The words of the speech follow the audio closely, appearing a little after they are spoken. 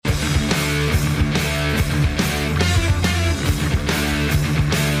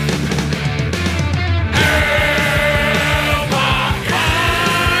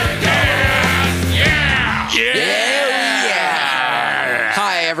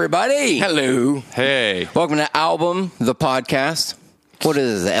everybody. Hello. Hey. Welcome to Album, the podcast. What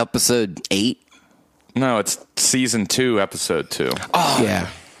is it, episode 8? No, it's season 2, episode 2. Oh, Yeah.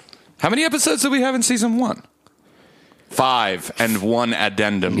 How many episodes did we have in season 1? 5 and 1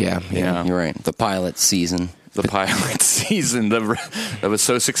 addendum. yeah, you're right. The pilot season. The pilot season that was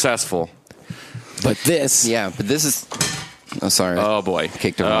so successful. But this, But this is... Oh, sorry. Oh, boy.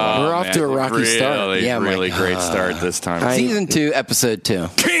 Kicked over. We're off to a rocky start. Yeah, Really Mike. great start this time. Season 2, episode 2.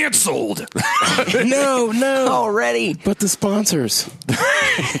 Canceled! no. Already. But the sponsors,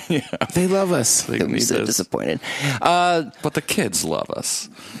 they love us. They I'm need so this. disappointed. But the kids love us.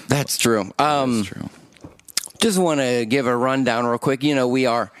 That's true. That's true. Just want to give a rundown real quick. You know, we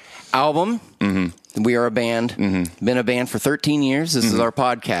are Album. Mm-hmm. We are a band. Mm-hmm. Been a band for 13 years. This is our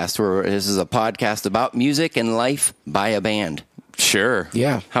podcast. This is a podcast about music and life by a band. Sure.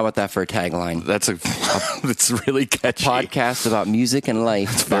 Yeah. How about that for a tagline? It's really catchy. Podcast about music and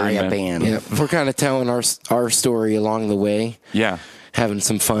life by very a man- band. Yeah. We're kind of telling our story along the way, Yeah. having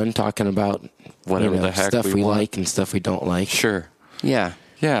some fun, talking about Whatever the heck stuff we we want. like and stuff we don't like. Sure. Yeah.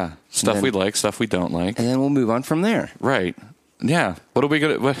 Yeah. Stuff Then- we like, stuff we don't like. And then we'll move on from there. Right. Yeah. What are we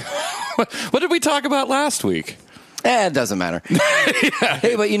gonna? What did we talk about last week? It doesn't matter.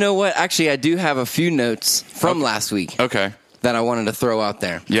 Hey, but you know what? Actually, I do have a few notes from last week Okay. that I wanted to throw out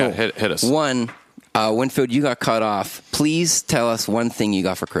there. Yeah. Cool. Hit us. One, Winfield, you got cut off. Please tell us one thing you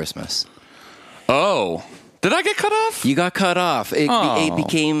got for Christmas. Oh, did I get cut off? You got cut off. It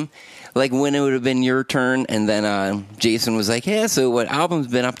became like when it would have been your turn, and then Jason was like, "Yeah, so what album's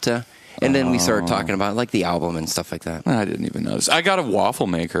been up to?" And then we started talking about like the album and stuff like that. I didn't even notice. I got a waffle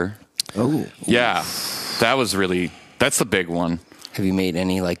maker. Oh, Yeah, that's the big one. Have you made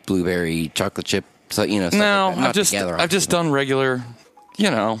any like blueberry chocolate chip? So stuff No, like that? Not I've just together, I've just done regular,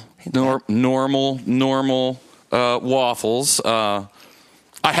 normal waffles. I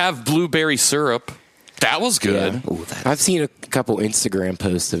have blueberry syrup. That was good. yeah. I've seen a couple Instagram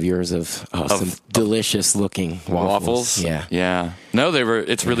posts of yours of some delicious looking waffles. Yeah. Yeah. No,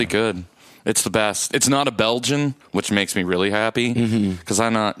 it's really good. It's the best. It's not a Belgian, which makes me really happy because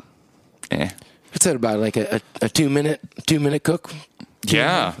I'm not. What's that about? Like a 2-minute cook?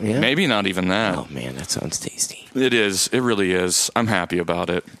 Yeah, Yeah. maybe not even that. Oh man, that sounds tasty. It is. It really is. I'm happy about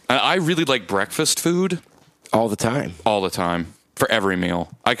it. I really like breakfast food All the time. all the time for every meal.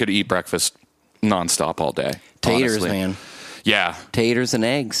 I could eat breakfast nonstop all day. taters, honestly. man. Yeah, Taters and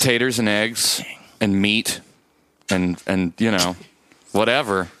eggs. taters and eggs and meat and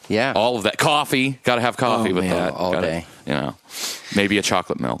whatever. Yeah. all of that. Coffee. Got to have coffee Oh, with man, that all day. Maybe a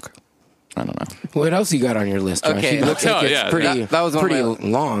chocolate milk. I don't know. What else you got on your list, Josh? Okay. It looks like Oh, it's yeah, pretty, that was on pretty my-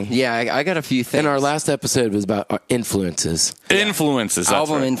 long. Yeah, I got a few things. And our last episode was about influences. Influences. That's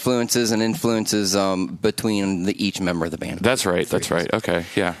album right. influences and influences between each member of the band. That's right. That's right. Okay.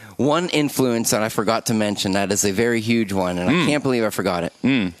 Yeah. One influence that I forgot to mention that is a very huge one, and I can't believe I forgot it.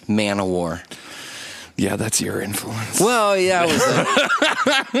 Manowar. Yeah, that's your influence. Well, yeah,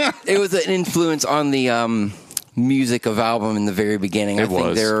 it was an influence on the music of album in the very beginning. I think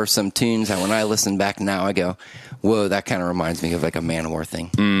was. there are some tunes that when I listen back now, I go, "Whoa, that kind of reminds me of like a Manowar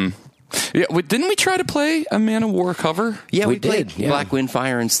thing." Yeah, didn't we try to play a Man of War cover? Yeah, we We played did, yeah. Black Wind,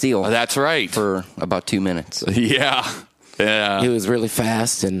 Fire, and Steel That's right. for about 2 minutes. Yeah. It was really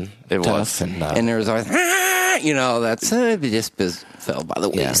fast and It tough. was. And And there was always, that's it just fell by the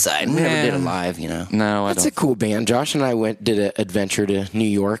wayside. We never did it live, No, I it's don't. a cool band. Josh and I did an adventure to New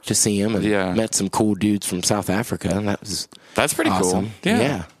York to see him and Yeah. met some cool dudes from South Africa. And that was That's pretty awesome. cool.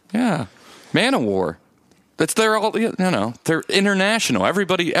 Yeah. Yeah. Man of War. They're all, they're international.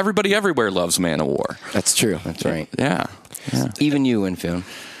 Everybody everywhere loves Man of War. That's true. That's right. Yeah. Even you, Winfield.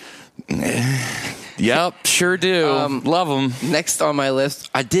 Yep, sure do. Love them. Next on my list,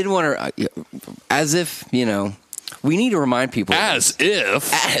 I did want to, as if, we need to remind people. As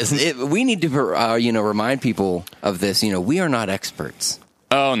if. We need to, remind people of this. We are not experts.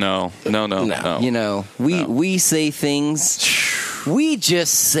 Oh, no. We say things. We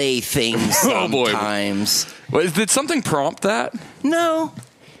just say things Oh, boy. sometimes. Did something prompt that? No.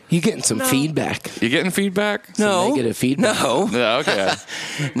 You getting some feedback? You getting feedback? No. negative feedback? No. Yeah, okay.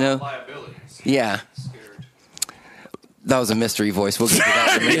 No. Yeah. That was a mystery voice. We'll get to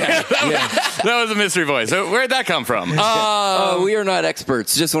that in a minute. That was a mystery voice. So where'd that come from? We are not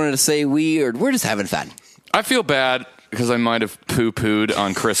experts. Just wanted to say we're just having fun. I feel bad because I might have poo-pooed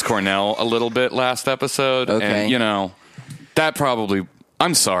on Chris Cornell a little bit last episode. Okay. And, that probably...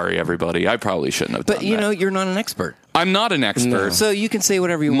 I'm sorry, everybody. I probably shouldn't have done But, that. you're not an expert. I'm not an expert. So you can say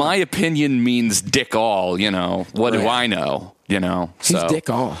whatever you want. My opinion means dick all, What do yeah. I know? He's Dick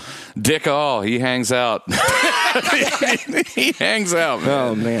All. Dick All, he hangs out. He hangs out, man.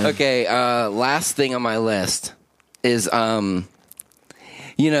 Oh, man. Okay, last thing on my list is,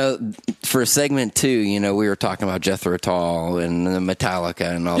 for segment 2, we were talking about Jethro Tull and the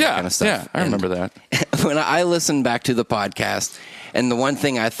Metallica and all that kind of stuff. Yeah, I remember that. When I listened back to the podcast, and the one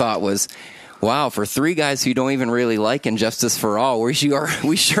thing I thought was, wow, for 3 guys who don't even really like Injustice for All, we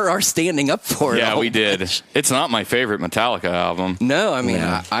sure are standing up for it. Yeah, we did. It's not my favorite Metallica album. No, I mean,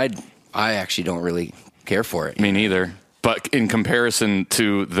 I actually don't really care for it. Me neither. But in comparison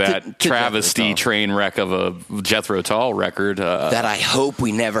to that to travesty train wreck of a Jethro Tull record, that I hope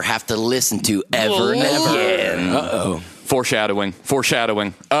we never have to listen to ever again. Uh-oh. Foreshadowing.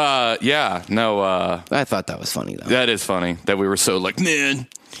 Yeah, no. I thought that was funny, though. That is funny that we were so like, man,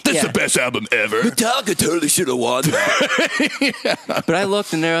 that's the best album ever. Metallica totally should have won that. But I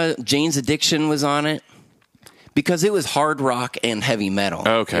looked, and there, Jane's Addiction was on it because it was hard rock and heavy metal.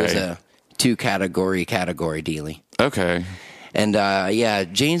 Okay. It was a 2-category dealy. Okay. And,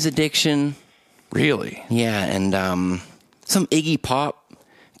 Jane's Addiction. Really? Yeah, and some Iggy Pop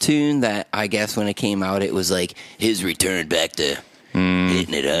tune that I guess when it came out, it was like his return back to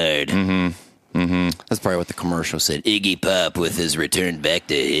hitting it hard. Mm-hmm. That's probably what the commercial said. Iggy Pop with his return back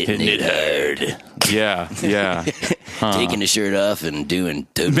to hitting it hard. Yeah. Taking the shirt off and doing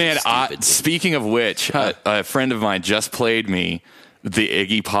totally stupid. Speaking of which, a friend of mine just played me the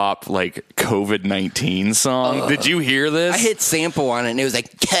Iggy Pop COVID-19 song. Did you hear this? I hit sample on it and it was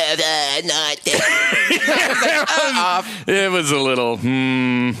like it was a little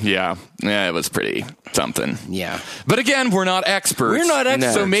yeah, it was pretty something. Yeah, but again, we're not experts.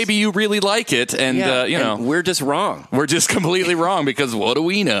 So maybe you really like it, and and we're just wrong. We're just completely wrong because what do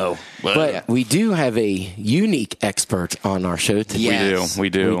we know? But we do have a unique expert on our show today. Yes.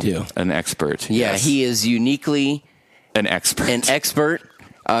 We do. An expert. Yeah, yes. He is uniquely an expert.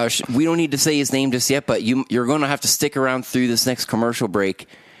 We don't need to say his name just yet, but you're going to have to stick around through this next commercial break,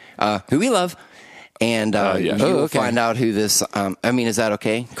 who we love, and you'll find out who this, is that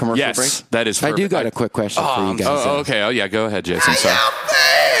okay? Commercial break? Yes, that is perfect. I do got a quick question for you guys. Okay. Oh, yeah, go ahead, Jason.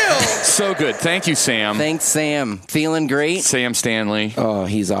 So good. Thank you, Sam. Thanks, Sam. Feeling great? Sam Stanley. Oh,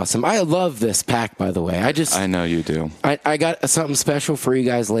 he's awesome. I love this pack, by the way. I know you do. I got something special for you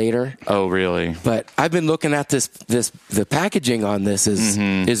guys later. Oh, really? But I've been looking at the packaging on this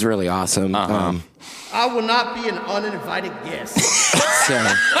is really awesome. I will not be an uninvited guest.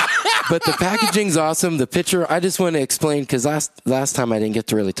 But the packaging's awesome. The picture, I just want to explain, because last time I didn't get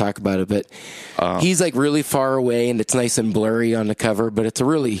to really talk about it, but he's like really far away and it's nice and blurry on the cover, but it's a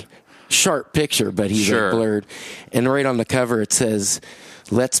really sharp picture, but he's like blurred. And right on the cover it says,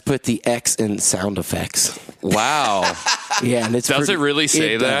 "Let's put the X in sound effects." Wow. Yeah, and it really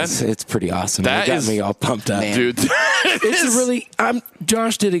say that? It's pretty awesome. That got me all pumped up. Man. Dude.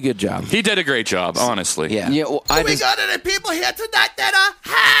 Josh did a good job. He did a great job, honestly. Yeah. Well, We got any people here tonight that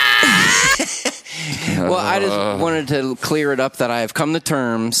Well, I just wanted to clear it up that I have come to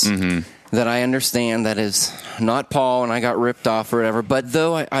terms that I understand that is not Paul and I got ripped off or whatever. But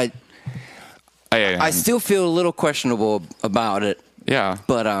though I still feel a little questionable about it. Yeah.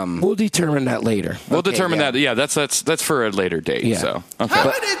 But we'll determine that later. We'll determine that. Yeah, that's for a later date. Yeah. So okay. How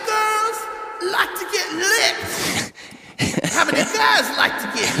many girls like to get licked? How many guys like to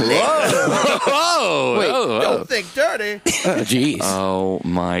get licked? Whoa! Wait, Don't think dirty. Jeez. Oh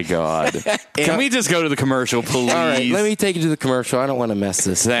my God! Can we just go to the commercial, please? All right, let me take you to the commercial. I don't want to mess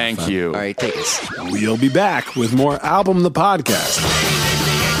this. Thank you. all right, take us. We'll be back with more Album the Podcast.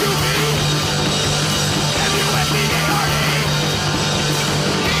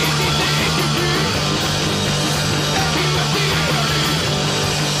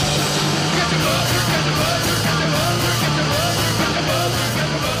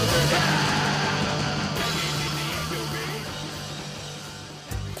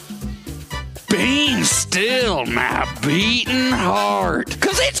 Being still, my beating heart,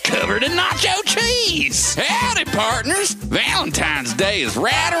 'cause it's covered in nacho cheese. Howdy, partners. Valentine's Day is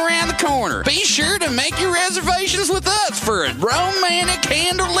right around the corner. Be sure to make your reservations with us for a romantic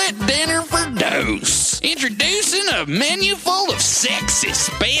candlelit dinner for dos. Introducing a menu full of sexy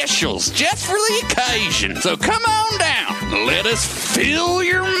specials just for the occasion. So come on down. Let us fill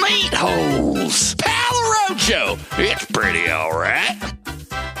your meat holes. Palo Rocho. It's pretty all right.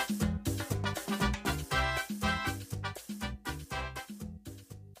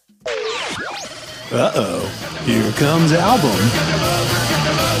 Uh-oh. Here comes Album.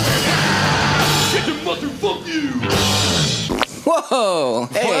 Whoa! Oh,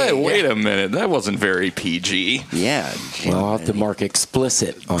 hey. Wait a minute. That wasn't very PG. Yeah. Well, I'll have to mark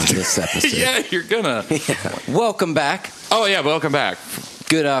explicit on this episode. Yeah, you're gonna. Welcome back. Oh, yeah, welcome back.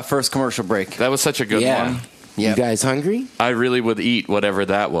 Good first commercial break. That was such a good Yeah. one. Yep. You guys hungry? I really would eat whatever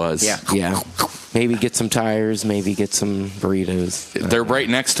that was. Yeah. Yeah. Maybe get some tires. Maybe get some burritos. They're right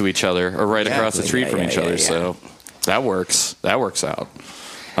next to each other or right Yeah. across the street Yeah, from yeah, each yeah, other. yeah. So that works. That works out.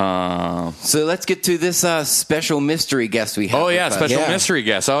 So let's get to this special mystery guest we have. Oh, yeah. with us. Special Yeah. mystery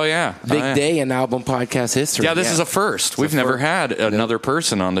guest. Oh, yeah. Big Oh, yeah. day in album podcast history. Yeah, this Yeah. is a first. We've never had another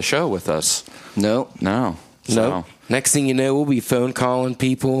person on the show with us. No. No. No. Next thing you know, we'll be phone calling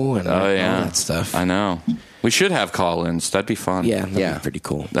people and Oh, yeah. all that stuff. I know. We should have call-ins. That'd be fun. Yeah, that'd Yeah. be pretty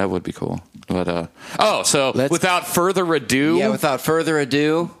cool. That would be cool. But so Let's- without further ado, Yeah, without further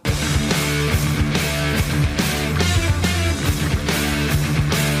ado.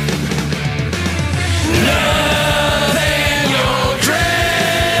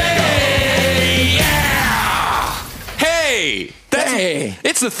 hey, Hey.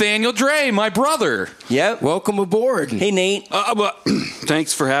 it's Nathaniel Dre, my brother. Yep. Welcome aboard. Hey, Nate. Well,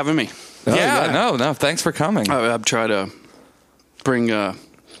 thanks for having me. yeah, no, thanks for coming. I've tried to bring the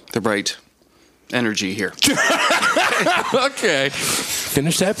right energy here. Okay.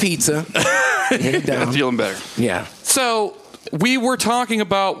 Finish that pizza. Get it down. Feeling better. Yeah. So we were talking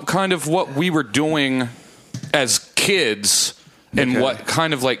about kind of what we were doing as kids and Okay. what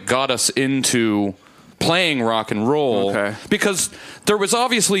kind of like got us into playing rock and roll. Okay. Because there was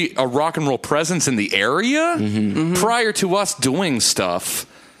obviously a rock and roll presence in the area prior to us doing stuff.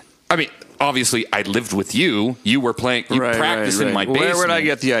 I mean, obviously, I lived with you. You were playing, you practiced in my basement. Where would I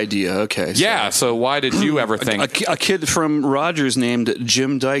get the idea? Okay. so- Yeah, so why did you ever think? A kid from Rogers named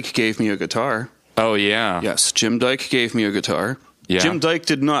Jim Dyke gave me a guitar. Oh, yeah. Yes, Jim Dyke gave me a guitar. Yeah. Jim Dyke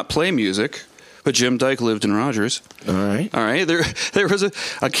did not play music, but Jim Dyke lived in Rogers. All right. All right. There was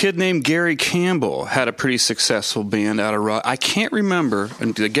a kid named Gary Campbell had a pretty successful band out of I can't remember.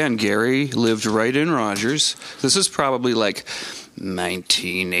 And again, Gary lived right in Rogers. This is probably like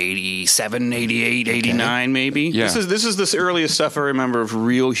 1987, 88, 89 maybe. Yeah. This is this earliest stuff I remember of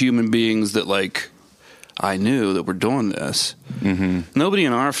real human beings that like I knew that were doing this. Mm-hmm. Nobody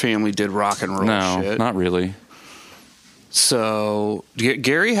in our family did rock and roll No, shit. not really. So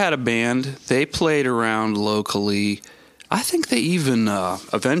Gary had a band. They played around locally. I think they even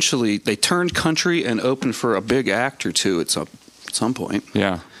eventually they turned country and opened for a big act or two at some point.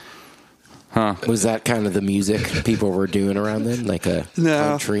 Yeah. Was that kind of the music people were doing around then? Like a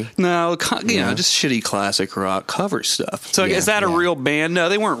country? No, just shitty classic rock cover stuff. So Yeah, is that a yeah. real band? No,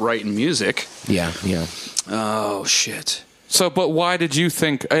 they weren't writing music. Yeah, yeah. Oh shit. So, but why did you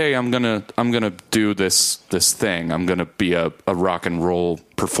think, hey, I'm gonna do this thing. I'm gonna be a rock and roll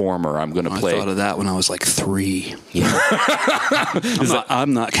performer. I'm gonna play. I thought of that when I was like 3. Yeah.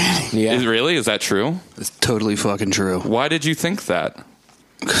 I'm not kidding. Yeah. Is that true? It's totally fucking true. Why did you think that?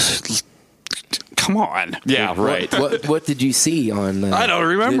 Come on. Yeah, right. What did you see on? I don't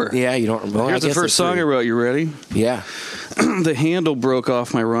remember. Yeah, you don't remember. Here's the first song I wrote. You ready? Yeah. The handle broke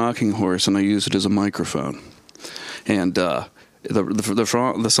off my rocking horse, and I used it as a microphone. And the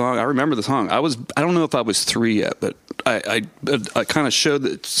song, I remember the song. I don't know if I was 3 yet, but I kind of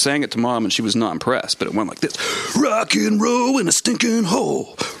sang it to Mom, and she was not impressed. But it went like this: rock and roll in a stinking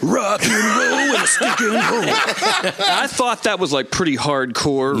hole, rock and roll in a stinking hole. I thought that was like pretty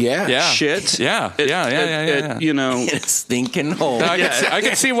hardcore, Yeah. shit. Yeah. You know. In a stinking hole. I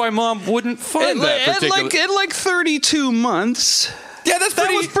can see why Mom wouldn't find that particular. At like 32 months. Yeah, that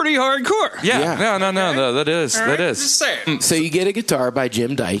was pretty hardcore. Yeah, no, that is. Just saying. So you get a guitar by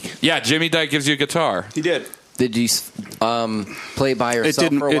Jim Dyke. Yeah, Jimmy Dyke gives you a guitar. He did. Did you play by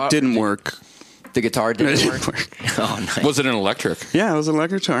yourself for a while? It didn't work. The guitar didn't It work? didn't work. Oh, nice. Was it an electric? Yeah, it was an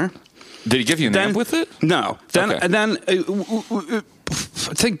electric guitar. Did he give you an amp with it? No. Then, Okay. and then I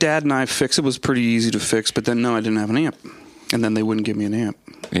think Dad and I fixed it. It was pretty easy to fix, but then no, I didn't have an amp. And then they wouldn't give me an amp.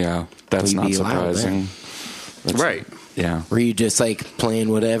 Yeah, that's We'd not be loud surprising. Right. Yeah. Were you just like playing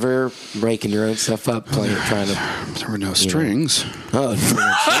whatever, breaking your own stuff up, trying to? There were no strings. Oh,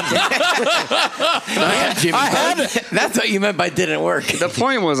 That's what you meant by didn't work. The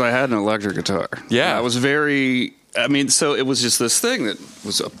point was I had an electric guitar. Yeah. I was very... I mean, so it was just this thing that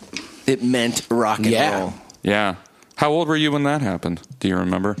was a... It meant rock and Yeah. roll. Yeah. How old were you when that happened? Do you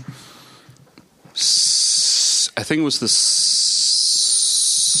remember? I think it was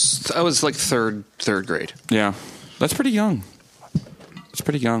I was like third grade. Yeah. That's pretty young. That's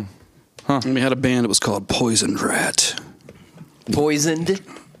pretty young. And we had a band that was called Poisoned Rat. Poisoned?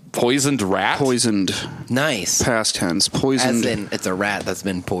 Poisoned rat? Poisoned, Nice. past tense. Poisoned. As in, it's a rat that's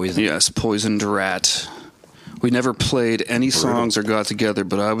been poisoned. Yes, Poisoned Rat. We never played any songs or got together,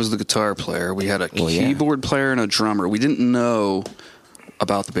 but I was the guitar player. We had a keyboard player and a drummer. We didn't know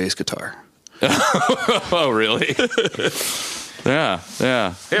about the bass guitar. Oh, really? Yeah.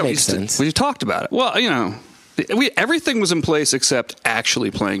 Makes sense. We talked about it. Well, everything was in place except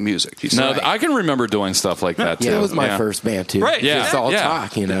actually playing music. No, I can remember doing stuff like that too. Yeah, it was my first band too. Right. Yeah. It's all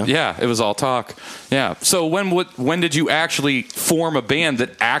talk, Yeah, it was all talk. Yeah. So when did you actually form a band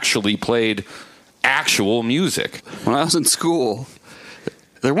that actually played actual music? When I was in school,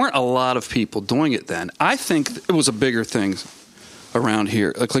 there weren't a lot of people doing it then. I think it was a bigger thing around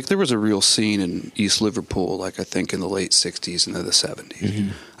here. Like there was a real scene in East Liverpool, like I think in the late 60s and the 70s. Mm-hmm.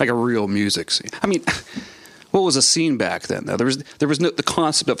 Like a real music scene. I mean, what was a scene back then, though? There was no, the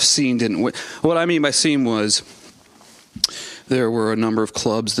concept of scene didn't. What I mean by scene was there were a number of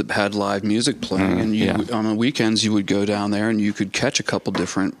clubs that had live music playing, and on the weekends you would go down there and you could catch a couple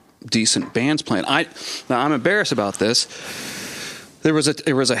different decent bands playing. Now I'm embarrassed about this. There was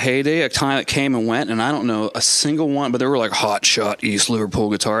a heyday, a time that came and went, and I don't know a single one, but there were like hot shot East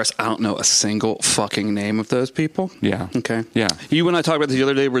Liverpool guitarists. I don't know a single fucking name of those people. Yeah. Okay. Yeah. You and I talked about this the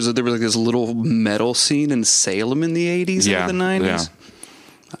other day. There was like this little metal scene in Salem in the 80s or the 90s. Yeah.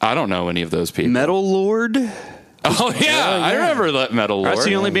 I don't know any of those people. Metal Lord. Oh yeah, I remember that Metal Lord. That's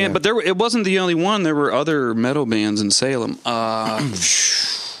the only band, but it wasn't the only one. There were other metal bands in Salem. What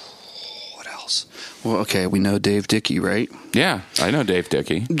else? Well, okay, we know Dave Dickey, right? Yeah, I know Dave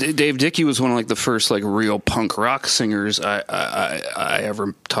Dickey. Dave Dickey was one of like the first like real punk rock singers I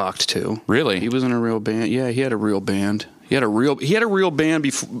ever talked to. Really? He was in a real band. Yeah, he had a real band. He had a real band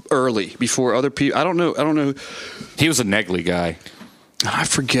before other people. I don't know. He was a Negley guy. I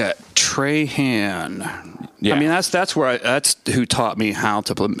forget. Trahan. Yeah. I mean, that's who taught me how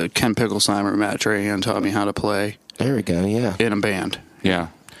to play. Ken Picklesheimer, Matt Trahan taught me how to play. There we go. Yeah. In a band. Yeah.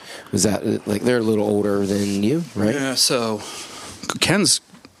 Was that like they're a little older than you, right? Yeah. So Ken's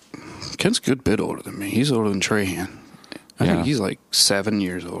a good bit older than me. He's older than Trahan. I think he's like 7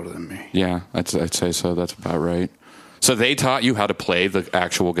 years older than me. Yeah, I'd say so. That's about right. So they taught you how to play the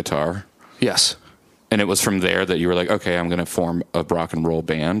actual guitar? Yes. And it was from there that you were like, okay, I'm going to form a rock and roll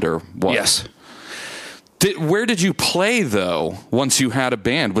band, or what? Yes. Where did you play, though, once you had a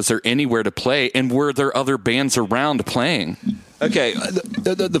band? Was there anywhere to play? And were there other bands around playing? Okay,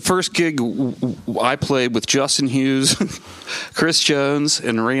 the first gig I played with Justin Hughes, Chris Jones,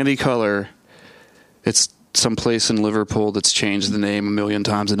 and Randy Culler. It's someplace in Liverpool that's changed the name a million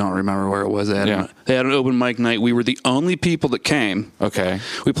times. I don't remember where it was. They had an open mic night. We were the only people that came. Okay.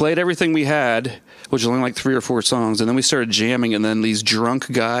 We played everything we had, which was only like 3 or 4 songs, and then we started jamming, and then these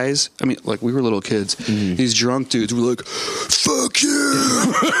drunk guys, I mean, like, we were little kids. These drunk dudes were like, fuck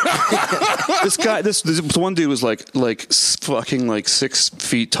you! This one dude was like fucking like 6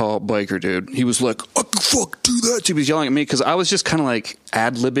 feet tall biker dude. He was like, I can fuck do that. He was yelling at me because I was just kind of like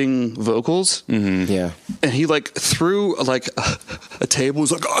ad-libbing vocals. Mm-hmm. Yeah. And he like threw like a table. He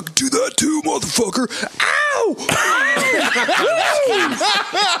was like, I can do that too, motherfucker.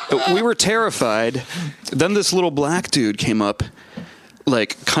 Ow! We were terrified. Then this little black dude came up,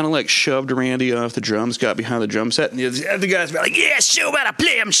 like kind of like shoved Randy off the drums, got behind the drum set, and the other guys were like, yeah, show about to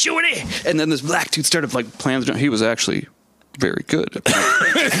play him, shorty. And then this black dude started like playing the drum. He was actually very good.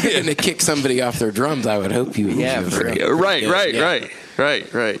 And to kick somebody off their drums, I would hope you would. Yeah,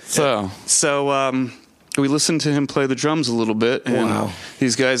 right. So we listened to him play the drums a little bit, and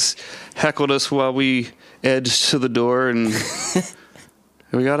these guys heckled us while we edged to the door, and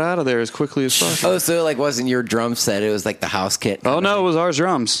we got out of there as quickly as possible. Oh, so it like wasn't your drum set? It was like the house kit. Oh no, it was our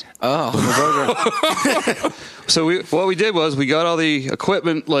drums. Oh, So what we did was we got all the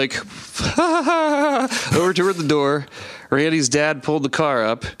equipment like over toward the door. Randy's dad pulled the car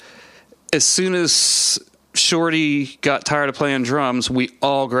up. As soon as Shorty got tired of playing drums, we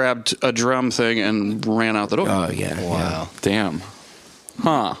all grabbed a drum thing and ran out the door. Oh yeah! wow. Damn.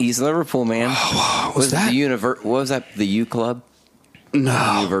 Huh. East Liverpool, man. What was that? What was that? The U Club?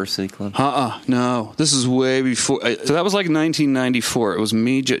 No. University Club? No. This is way before. So that was like 1994. It was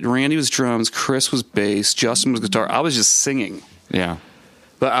me. Randy was drums. Chris was bass. Justin was guitar. I was just singing. Yeah.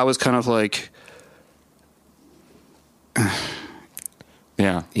 But I was kind of like...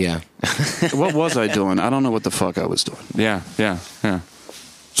 Yeah. What was I doing? I don't know what the fuck I was doing. Yeah.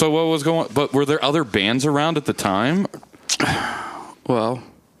 So what was going... But were there other bands around at the time? Well...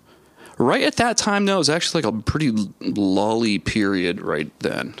 Right at that time, though, it was actually like a pretty lully period right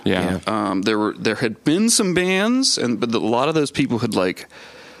then. Yeah. There had been some bands, but a lot of those people had like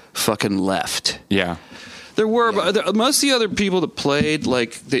fucking left. Yeah. There were most of the other people that played,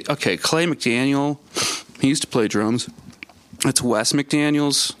 like Clay McDaniel, he used to play drums. It's Wes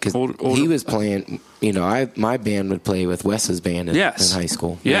McDaniels. Because he was playing, my band would play with Wes's band in high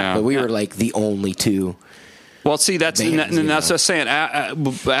school. Yeah. But we were like the only two. Well, see, that's bands, that's what I'm saying.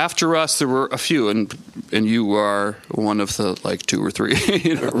 After us, there were a few, and you are one of the like 2 or 3.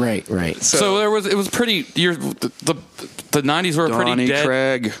 Right. So it was pretty. The 90s were pretty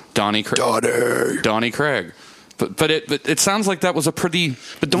dead. Donnie Craig. But it sounds like that was a pretty.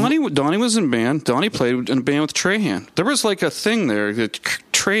 But Donnie was in a band. Donnie played in a band with Trahan. There was like a thing there that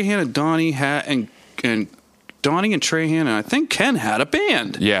Trahan and Donnie had, and Donnie and Trahan, and I think Ken had a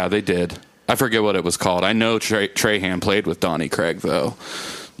band. Yeah, they did. I forget what it was called. I know Trahan played with Donnie Craig though.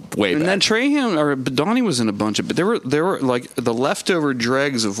 Way back. And then Donnie was in a bunch of, but there were like the leftover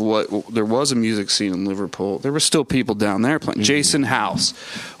dregs of what there was a music scene in Liverpool. There were still people down there playing. Jason House.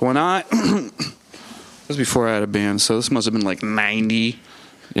 When this was before I had a band, so this must have been like 90.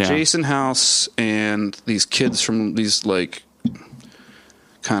 Yeah. Jason House and these kids from these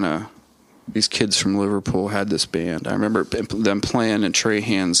kids from Liverpool had this band. I remember them playing in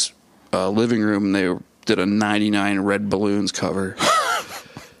Trahan's living room, and they did a 99 Red Balloons cover.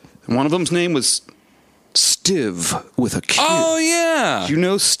 One of them's name was Stiv with a Q. Oh yeah, you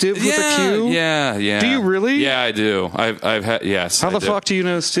know Stiv with a Q? Yeah. Do you really? Yeah, I do. I've had yes. How the fuck do you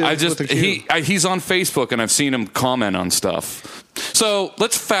know Stiv with a Q? He's on Facebook, and I've seen him comment on stuff. So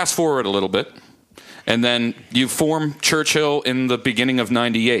let's fast forward a little bit, and then you form Churchill in the beginning of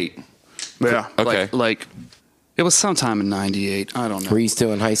 '98. Yeah. Okay. Like it was sometime in '98. I don't know. Were you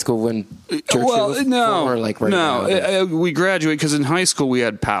still in high school when Churchill was no, or like right now? We graduated because in high school we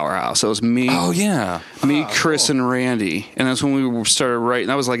had Powerhouse. It was me. Oh yeah, Chris, and Randy, and that's when we started writing.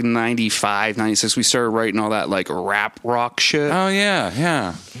 That was like 95, 96. We started writing all that like rap rock shit. Oh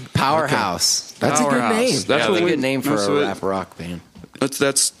yeah. Powerhouse. That's a good name. That's a what good name for a rap rock band.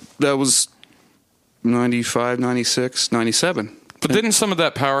 That was 95, 96, 97. But didn't some of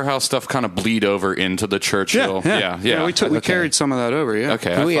that Powerhouse stuff kind of bleed over into the Churchill? Yeah. We carried some of that over. Yeah.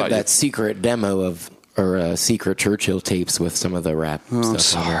 Okay. We had that secret demo secret Churchill tapes with some of the rap stuff. I'm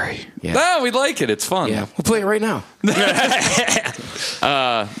sorry. Yeah. No, we like it. It's fun. Yeah, we'll play it right now.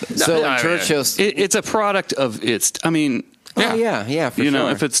 Churchill's. It's a product of its. I mean, Yeah, for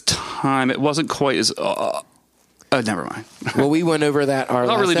sure. if it's time, it wasn't quite as. Never mind. Well, we went over that our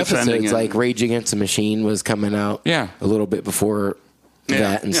Not last really defending episodes. it. Like Rage Against the Machine was coming out. Yeah. A little bit before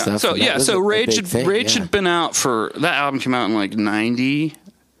that and stuff. So and that was a Rage big thing, had been out for that album came out in like 90.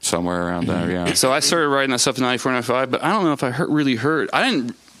 Somewhere around there, yeah. So I started writing that stuff in 94, 95, but I don't know if I really heard. I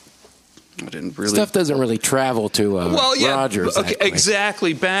didn't really. Stuff doesn't really travel to Rogers. Okay,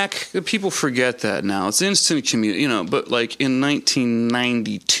 exactly. Back, people forget that now. It's instant commute, but like in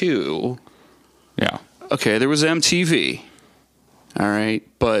 1992, Yeah. okay, there was MTV. All right,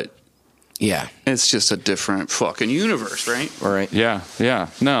 but Yeah. it's just a different fucking universe, right? All right. Yeah.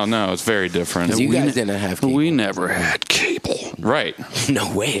 No, it's very different. You guys didn't have cable. We never had cable. Right.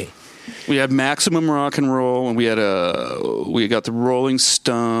 No way. We had Maximum Rock and Roll, and we got the Rolling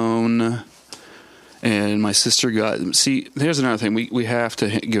Stone, and my sister got. See, here's another thing. We have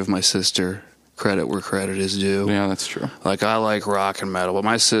to give my sister credit where credit is due. Yeah, that's true. Like, I like rock and metal, but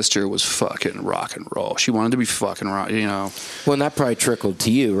my sister was fucking rock and roll. She wanted to be fucking rock, Well, and that probably trickled to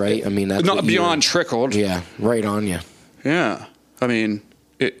you, right? I mean, that's Not what beyond trickled. Yeah, right on you. Yeah. I mean,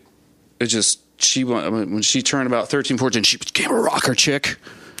 it just, when she turned about 13, 14, she became a rocker chick.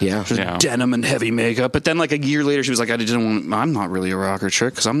 Yeah. Just denim and heavy makeup. But then, like, a year later, she was like, I'm not really a rocker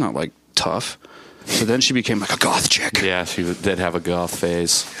chick because I'm not, like, tough. So then she became like a goth chick. Yeah, she did have a goth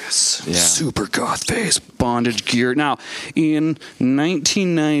phase. Yes. Yeah. Super goth phase. Bondage gear. Now, in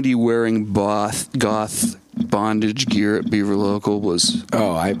 1990, wearing goth bondage gear at Beaver Local was...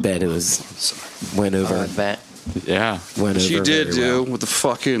 Oh, I bet it was... Went over. I bet. Yeah. Went over She did, very do, well. with the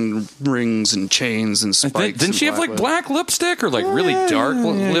fucking rings and chains and spikes. Didn't she have like black lipstick or like really dark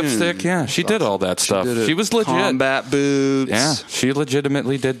lipstick? Yeah, she did all that stuff. She was legit. Combat boots. Yeah, she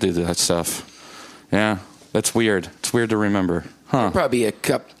legitimately did do that stuff. Yeah, that's weird. It's weird to remember. Huh. Probably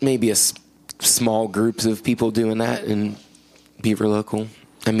maybe small groups of people doing that in Beaver Local.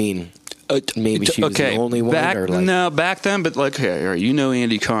 I mean, maybe she was the only one. Back then, but like, okay, all right,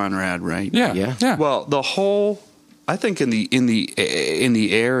 Andy Conrad, right? Yeah. Well, the whole, I think in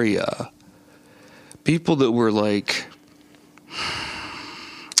the area, people that were like,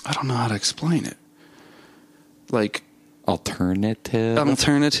 I don't know how to explain it, like. Alternative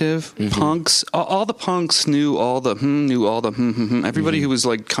punks. All the punks knew all the everybody who was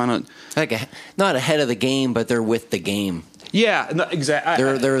like kind of Like not ahead of the game, but they're with the game. Yeah, no,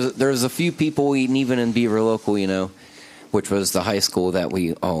 exactly. There's a few people even in Beaver Local, which was the high school that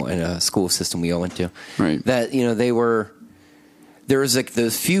and a school system we all went to. Right. That they were there's like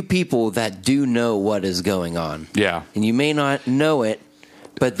those few people that do know what is going on. Yeah. And you may not know it,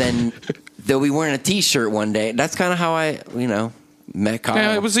 but then they'll be wearing a T-shirt one day. That's kind of how I, met Kyle.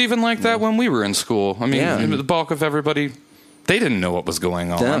 Yeah, it was even like that when we were in school. I mean, the bulk of everybody, they didn't know what was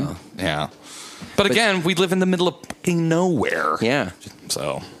going on. No. Yeah. But again, we live in the middle of fucking nowhere. Yeah.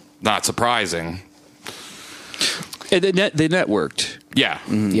 So, not surprising. They networked. Yeah.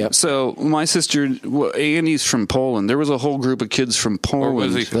 Mm-hmm. Yep. So my sister, Annie's from Poland. There was a whole group of kids from Or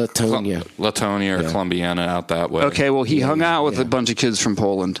was Poland. he Latonia. Latonia or Columbiana out that way. Okay, well, he hung out with a bunch of kids from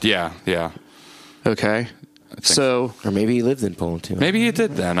Poland. Yeah, yeah. Okay. So, Or maybe he lived in Poland too. Maybe he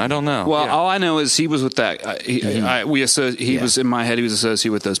did then. I don't know. well, Yeah. all I know is he was with that. He was in my head. He was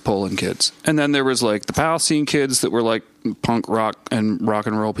associated with those Poland kids, and then there was like the Palestine kids that were like punk rock and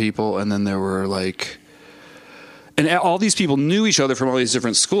roll people, and then there were like, and all these people knew each other from all these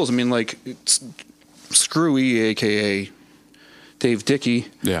different schools. I mean, like Screwy, aka Dave Dickey.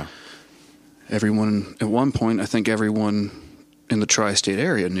 Yeah. Everyone at one point, I think everyone in the tri-state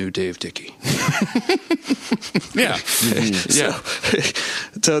area knew Dave Dickey. Yeah. Yeah.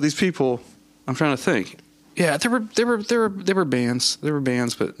 So these people, I'm trying to think. Yeah, there were bands. There were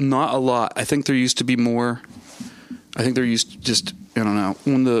bands, but not a lot. I think there used to be more. I think there used to just, I don't know,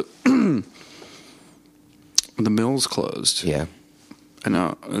 when the when the mills closed. Yeah. I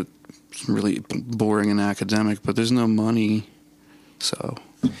know it's really boring and academic, but there's no money, so.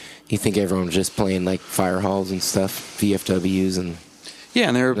 You think everyone was just playing like fire halls and stuff, VFWs and Yeah,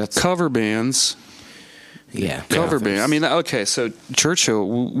 and there are That's- cover bands. yeah, Cover band. I mean, okay, so Churchill,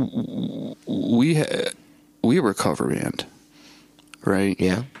 we were a cover band, right?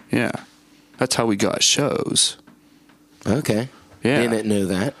 Yeah. Yeah. That's how we got shows. Okay. Yeah. Didn't know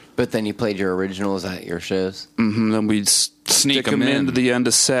that. But then you played your originals at your shows. Mm-hmm. Then we'd sneak them into the end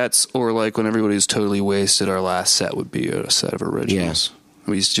of sets, or like when everybody was totally wasted, our last set would be a set of originals.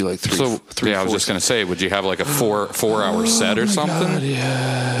 We used to do like three. I was just going to say, would you have like a 4-hour set or something? God,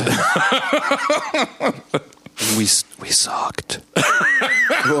 yeah. we sucked.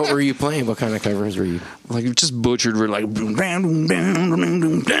 What were you playing? What kind of covers were you? Like just butchered. We're like down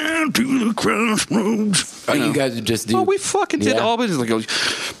to the crossroads. Oh, you guys would just do. Oh, we fucking did Yeah. all of it. Like,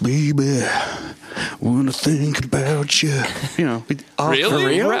 baby, wanna think about you. You know, Really? For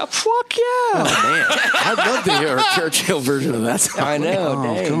real? Rap, fuck yeah. Man, I'd love to hear a Churchill version of that song. I know. Oh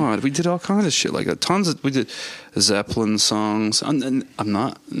dang. God, we did all kinds of shit. Like we did Zeppelin songs. And I'm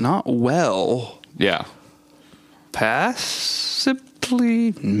not well. Yeah.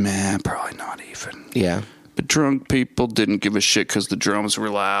 Possibly, probably not even. Yeah. But drunk people didn't give a shit because the drums were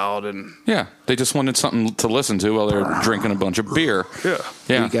loud and Yeah. They just wanted something to listen to while they were drinking a bunch of beer. yeah. Were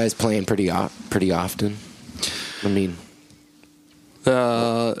Yeah. you guys playing pretty often? I mean,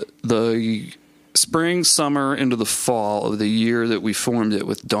 The spring, summer, into the fall of the year that we formed it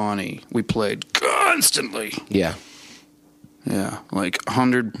with Donnie, we played constantly. yeah. Yeah, like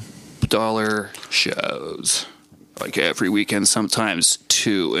 $100 shows, like every weekend. Sometimes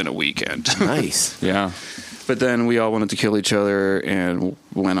 2 in a weekend. Nice. Yeah. But then we all wanted to kill each other and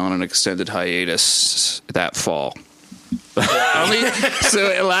went on an extended hiatus that fall. I mean, so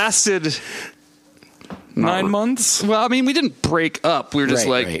it lasted 9 months? Well, I mean, we didn't break up. We were just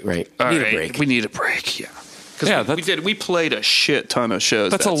Right, right. all Need a right, break. we need a break. Yeah, Yeah, because we played a shit ton of shows.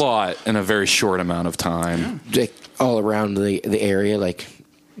 That's a lot in a very short amount of time. Like all around the area, like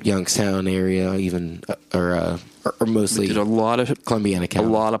Youngstown area, even or mostly We did a lot of Columbiana a County.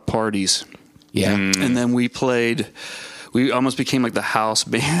 lot of parties. Yeah. And then we played. We almost became like the house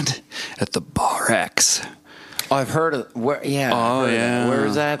band at the Bar X. Oh, I've heard of where. Yeah. I've heard of yeah. that. Where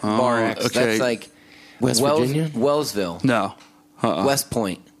is that? Oh, Bar X. okay. That's like West Virginia? Wellsville, No, West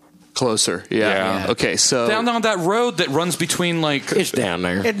Point. closer. Yeah. Yeah. Okay, so Down on that road that runs between like It's down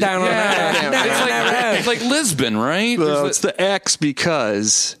there. Down on it's like Lisbon, right? well, There's it's the X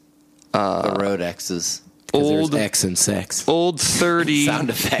because the road X's. There's X and sex. old 30. Sound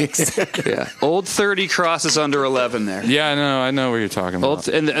effects. Yeah, old 30 crosses under 11 there. yeah, I know where you're talking about.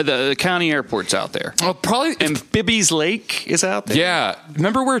 And the county airport's out there. Oh, probably. And Bibby's Lake is out there. Yeah,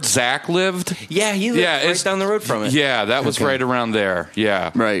 remember where Zach lived? Yeah, he lives right it's down the road from it. Yeah, that was right around there.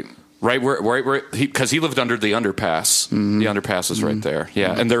 Yeah, Right. right where because he lived under the underpass. The underpass is right there.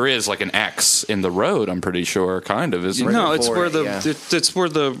 Yeah, and there is like an X in the road. I'm pretty sure, kind of isn't No, it? it's before where it, the yeah. it's where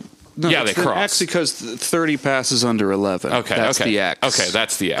the no, Yeah, it's they the cross. X because 30 passes under 11. Okay, that's okay. the X. Okay,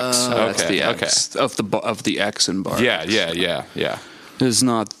 that's the X. That's okay, the X of the X in Bar. Yeah. It's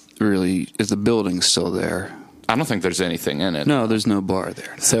not really. Is the building still there? I don't think there's anything in it. No, there's no bar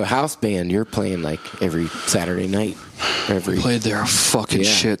there. So house band, you're playing like every Saturday night. Played there a fucking Yeah.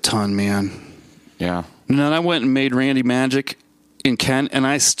 shit ton, man. Yeah. And then I went and made Randy Magic in Kent, and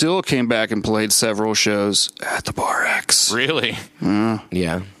I still came back and played several shows at the Bar X. Really?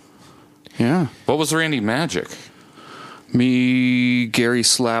 Yeah. Yeah. What was Randy Magic? Me, Gary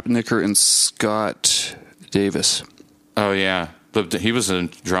Slapnicker, and Scott Davis. Oh, yeah. He was a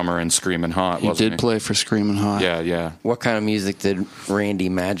drummer in Screamin' Hot, wasn't he? He did play for Screamin' Hot. Yeah. What kind of music did Randy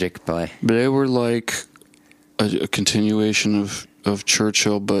Magic play? They were like a continuation of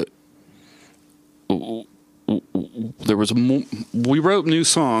Churchill, but there was we wrote new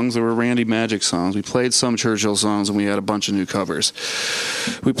songs. There were Randy Magic songs. We played some Churchill songs, and we had a bunch of new covers.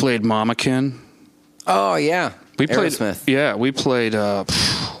 We played Mamakin. Oh, yeah. We played Aerosmith. Yeah, we played a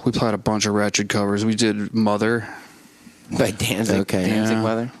bunch of Wretched covers. We did Mother By Danzig. Okay. Danzig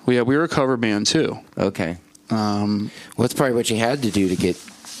Mother. We were a cover band too. Okay. Well, that's probably what you had to do to get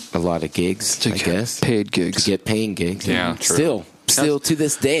a lot of gigs, I get guess. paid gigs. To get paying gigs. Yeah, true. Still to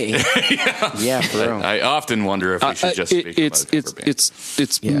this day. Yeah, for real. I often wonder if we should just speak about a cover band.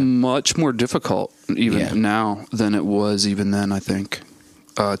 It's Yeah. much more difficult even Yeah. now than it was even then. I think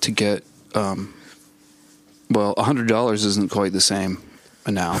to get $100 isn't quite the same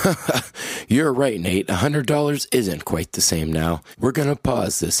now. You're right, Nate. $100 isn't quite the same now. We're going to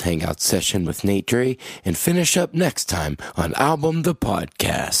pause this hangout session with Nate Dre and finish up next time on Album the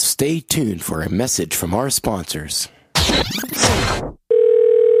Podcast. Stay tuned for a message from our sponsors.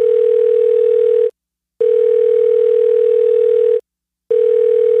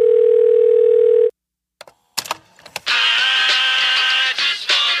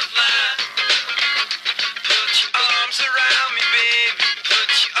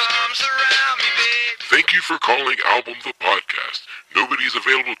 Thank you for calling Album the Podcast. Nobody is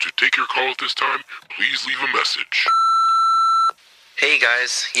available to take your call at this time. Please leave a message. Hey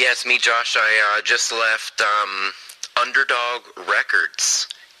guys, yeah, it's me, Josh. I just left Underdog Records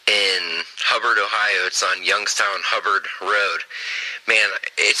in Hubbard, Ohio. It's on Youngstown Hubbard Road. Man,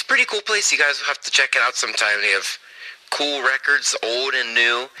 it's a pretty cool place. You guys will have to check it out sometime. They have cool records, old and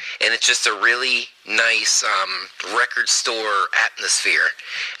new, and it's just a really nice record store atmosphere.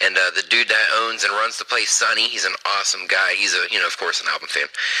 And the dude that owns and runs the place, Sonny, he's an awesome guy. He's of course, an album fan.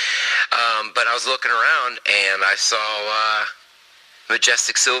 But I was looking around and I saw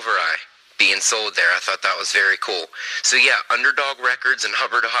Majestic Silver Eye being sold there. I thought that was very cool. So yeah, Underdog Records in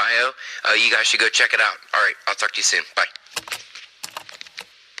Hubbard, Ohio. You guys should go check it out. All right, I'll talk to you soon. Bye.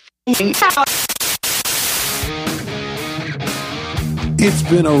 It's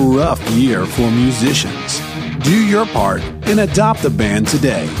been a rough year for musicians. Do your part and adopt a band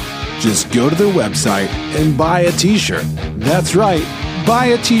today. Just go to their website and buy a t-shirt. That's right, buy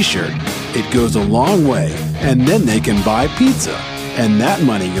a t-shirt. It goes a long way, and then they can buy pizza. And that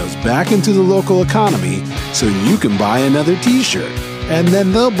money goes back into the local economy so you can buy another t-shirt. And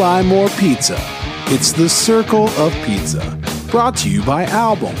then they'll buy more pizza. It's the Circle of Pizza. Brought to you by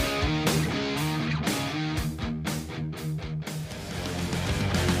Album.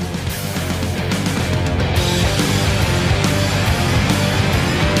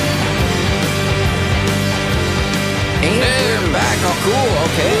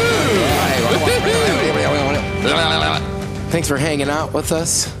 Thanks for hanging out with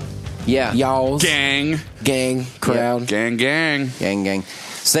us. Yeah. Y'all's. Gang. Crowd. Gang.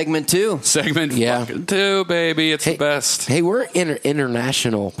 Segment 2. Segment Yeah. fucking 2, baby. It's the best. Hey, we're an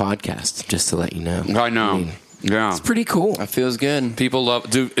international podcast, just to let you know. I know. Yeah. It's pretty cool. That feels good. People love.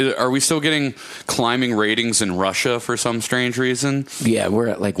 Are we still getting climbing ratings in Russia for some strange reason? Yeah, we're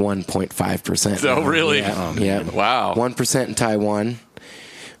at like 1.5%. Oh, really? Yeah. Yeah. Wow. 1% in Taiwan.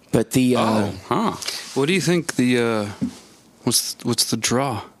 But the What do you think the what's the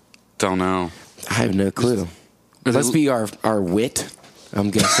draw? Don't know. I have no clue. Must be our wit, I'm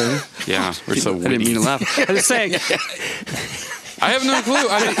guessing. Yeah, we're so I didn't mean witty. to laugh. I was saying. I have no clue.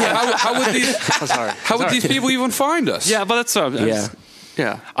 I mean, how would these people even find us? Yeah, but that's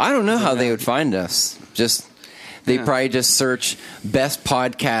Yeah. I don't know how they would find us. They probably just search best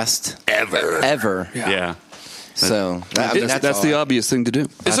podcast ever. Yeah. So That's the obvious thing to do.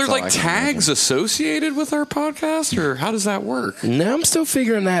 Is there all I like can tags associated with our podcast, or how does that work? No, I'm still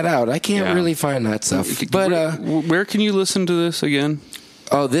figuring that out. I can't really find that stuff. But where can you listen to this again?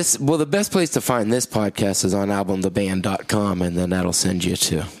 the best place to find this podcast is on albumtheband.com, and then that'll send you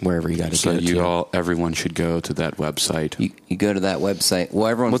to wherever you got to So go to. everyone should go to that website. you go to that website. Well,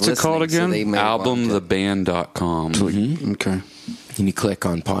 everyone's What's it called listening, so again? they may want to- Albumtheband.com. Okay. And you click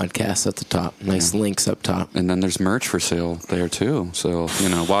on podcasts at the top. Nice links up top. And then there's merch for sale there too. So,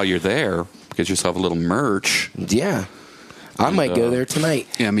 while you're there, get yourself a little merch. Yeah. I might go there tonight.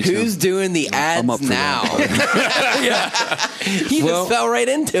 Yeah, me too. Who's doing the ads up for now? You just fell right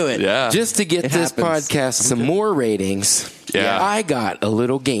into it. Yeah. Just to get this happens. podcast some more ratings, Yeah. I got a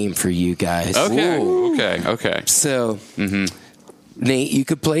little game for you guys. Okay. So, Nate, you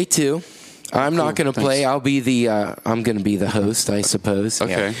could play too. I'm not going to play. I'm going to be the host, I suppose.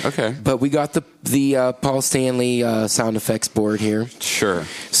 Okay. But we got the Paul Stanley sound effects board here. Sure.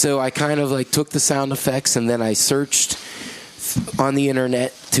 So I kind of like took the sound effects and then I searched on the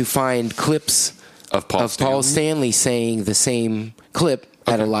internet to find clips Of Paul Stanley saying the same clip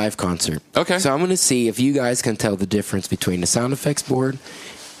at a live concert. Okay. So I'm going to see if you guys can tell the difference between the sound effects board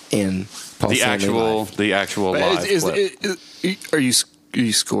and Paul Stanley live. The actual live clip. Are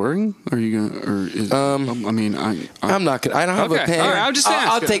you scoring? Are you gonna? Or is, I'm not gonna. I don't have a pen. All right, I'm just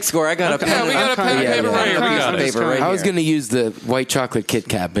asking. I'll take score. I got a pen. we got a pen and paper right here. We got it. Paper right I was here. going to use the white chocolate Kit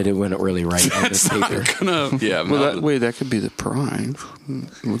Kat, but it wouldn't really write on this paper. Yeah. That could be the prize. All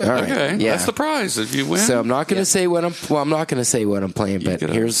right. Okay. Yeah. That's the prize if you win. So I'm not going to say what I'm not going to say what I'm playing, but get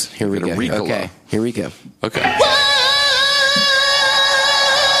a- here we get a go. Ricola. Okay, here we go. Okay.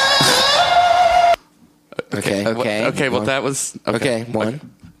 Okay. Okay. Well, that was Okay, one.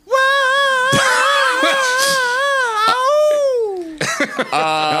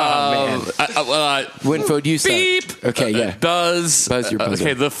 Winfo, do you start? Beep. Okay, yeah. Does Buzz your buzzer.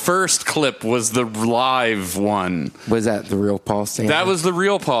 okay? The first clip was the live one. Was that the real Paul Stanley? That was the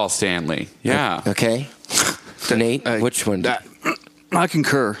real Paul Stanley. Yeah. Okay. Nate, which one? I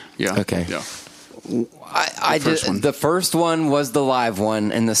concur. Yeah. Okay. Yeah. I first did. one. The first one was the live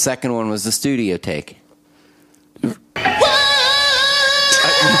one, and the second one was the studio take.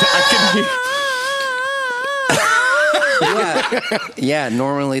 Yeah.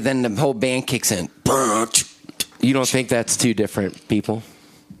 Normally, then the whole band kicks in. You don't think that's two different people?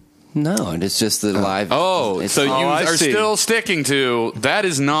 No, it's just the live. Oh, it's, so you I are see. still sticking to that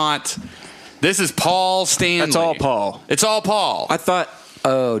is not. This is Paul Stanley. That's all Paul. It's all Paul. I thought.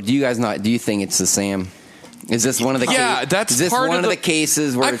 Oh, do you guys not? Do you think it's the Sam? Is this one of the? Yeah, that's is this part one of the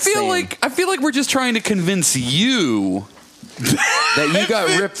cases where I it's feel Sam? like we're just trying to convince you That you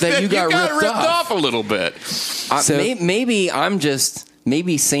got ripped. That you got ripped off. a little bit. So- maybe I'm just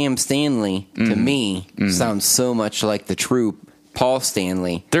Sam Stanley to me sounds so much like the true Paul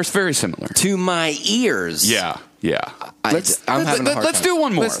Stanley They're very similar. to my ears. Yeah. I'm having a hard Let's time. do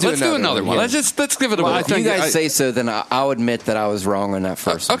one more. Let's Let's do do another another one, one. yeah. Let's give it a Well, whirl. if you guys say so, then I'll admit that I was wrong on that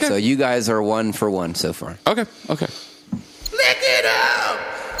first one. Okay. So you guys are 1 for 1 so far. Okay. Lick it up!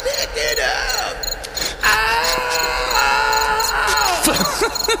 Lick it up! Oh!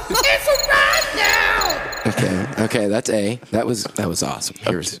 It's right now! Okay, that's A. That was awesome.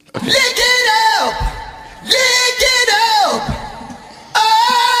 Here's Lick it up! Lick it up! Oh!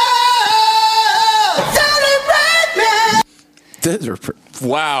 Tell it right now! those are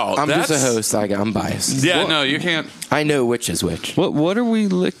Wow. I'm just a that's- host. I'm biased. Yeah. No, you can't. I know which is which. What are we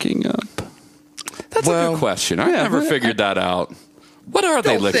licking up? That's a good question. I never figured that out. What are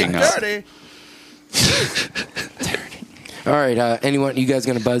they licking up? Dirty. All right. Anyone? You guys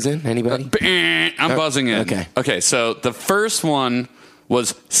gonna buzz in? Anybody? I'm buzzing in. okay. Okay. So the first one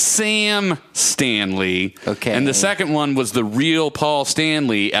was Sam Stanley. Okay. And the second one was the real Paul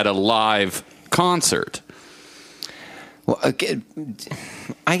Stanley at a live concert. Well, okay,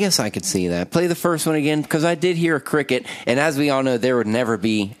 I guess I could see that. Play the first one again because I did hear a cricket, and as we all know, there would never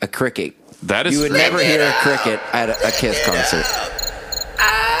be a cricket. That is You would never hear a cricket at a Kiss concert.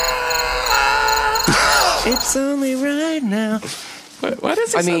 It's only right now. Why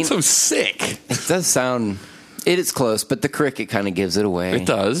does it I sound mean- so sick? It does sound. It is close, but the cricket kind of gives it away. It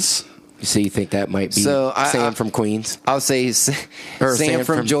does. So you think that might be So Sam from Queens? I'll say Or Sam Sam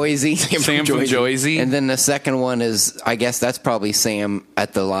from from- Joyzy. Sam from Joyzy. And then the second one is, I guess that's probably Sam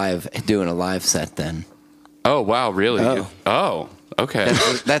at the live, doing a live set then. Oh, wow. Really? Oh. Oh, okay.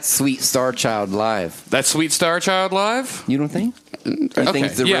 That's Sweet Star Child live. That's Sweet Star Child live? You don't think? Or Okay. think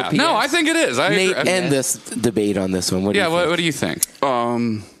it's the Yeah. real No, PS? I think it is. I Nate, agree. end this debate on this one. What do Yeah, you think? what do you think?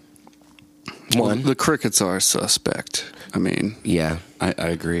 One. The crickets are suspect. I mean, Yeah. I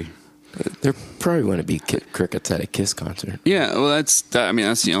agree. There probably wouldn't be crickets at a Kiss concert. yeah. Well, that's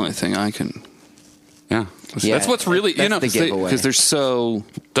the only thing I can. Yeah. Yeah, That's what's really, that's the giveaway. Because they're so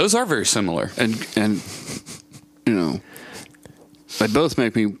those are very similar. and they both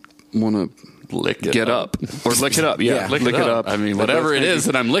make me want to Lick it get up or lick it up. Yeah, Yeah, lick it up. I mean, They whatever both it make is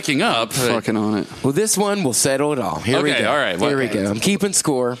me that I'm licking up. fucking on it. Well, this one will settle it all. Here we Okay, go. all right. Here we What- go. I'm keeping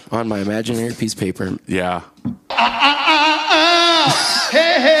score on my imaginary piece of paper. Yeah.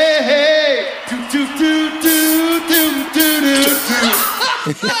 Hey, hey, hey! Do, do, do, do, do, do, do, do.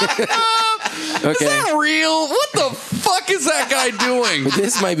 Okay. Is that real? What the fuck is that that guy doing? But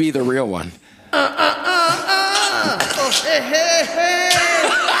this might be the real one. Oh, hey, hey, hey.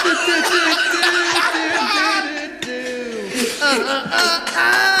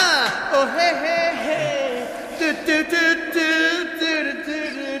 Oh, hey, hey, hey.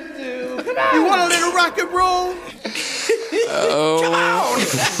 You want a little rock and roll?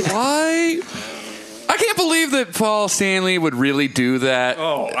 Why? I can't believe that Paul Stanley would really do that.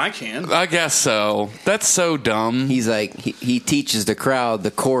 Oh, I can. I guess so. That's so dumb. He's like, he teaches the crowd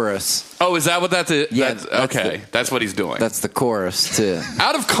the chorus. Oh, is that what that's it? Yeah, That's what he's doing. That's the chorus, too.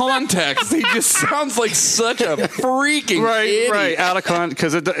 Out of context, he just sounds like such a freaking idiot. Right. Out of context,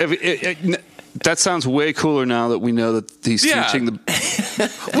 because that sounds way cooler now that we know that he's teaching the.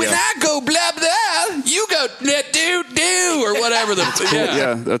 When I go blah blah, you go do or whatever.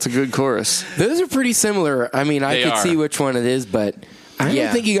 Yeah, that's a good chorus. Those are pretty similar. I mean, I could see which one it is, but I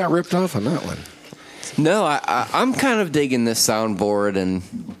don't think you got ripped off on that one. No, I'm kind of digging this soundboard, and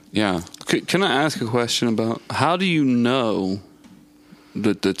yeah. Can I ask a question about how do you know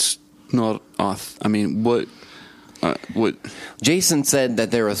that that's not off? I mean, what? Jason said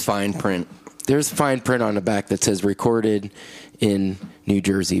that there was fine print. There's fine print on the back that says recorded in New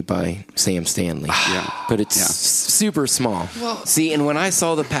Jersey by Sam Stanley. But it's super small. Well, see, and when I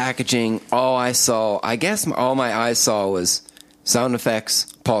saw the packaging, all my eyes saw was sound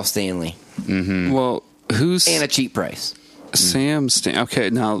effects, Paul Stanley. Mm-hmm. Well, and a cheap price. Sam Stanley.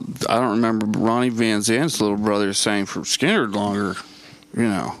 Okay, now I don't remember Ronnie Van Zant's little brother sang for Skinner longer, you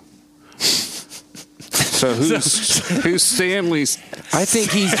know. So who's Stanley's? I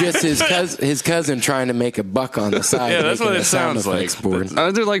think he's just his cousin trying to make a buck on the side. Yeah, that's what it sounds like.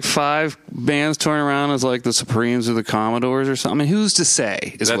 Are there like 5 bands touring around as like the Supremes or the Commodores or something? I mean, who's to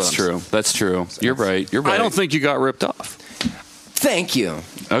say? That's true. That's true. You're right. I don't think you got ripped off. Thank you.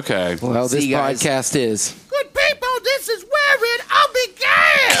 Okay. Well, this podcast is. Good people, this is where it all began.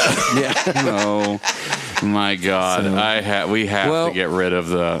 Oh my God! We have to get rid of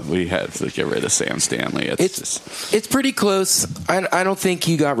Sam Stanley. It's pretty close. I don't think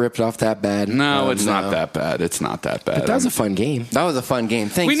you got ripped off that bad. No, it's not that bad. It's not that bad. But that was a fun game. That was a fun game.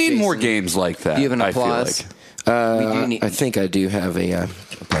 Thanks. We need Jason. more games like that. Do you have an I feel applause? like. I think I do have a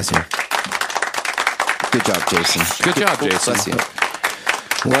applause here. Good job, Jason. Good job, Jason. Bless you.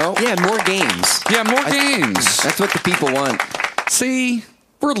 Well, yeah, more games. Yeah, more games. That's what the people want. See,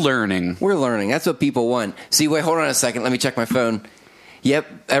 we're learning. We're learning. That's what people want. See, wait, hold on a second. Let me check my phone. Yep,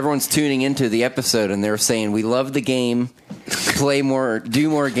 everyone's tuning into the episode, and they're saying, we love the game. Play more, do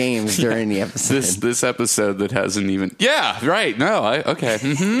more games during the episode. This episode that hasn't even... Yeah, right. No, okay.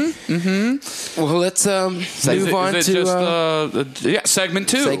 Mm-hmm. Mm-hmm. Well, let's move on to... segment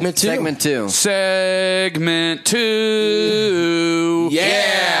 2. Segment 2. Segment 2.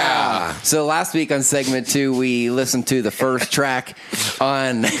 Yeah. So last week on segment 2, we listened to the first track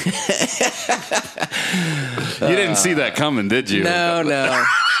on... You didn't see that coming, did you? No.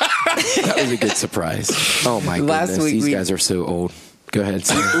 That was a good surprise. Oh, my goodness. These guys are so old. Go ahead,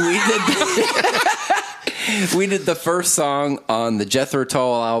 Sam. We did the first song on the Jethro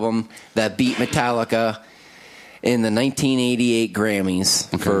Tull album that beat Metallica in the 1988 Grammys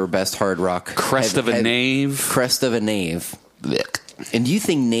for Best Hard Rock. Crest of a Knave. Crest of a Knave. And do you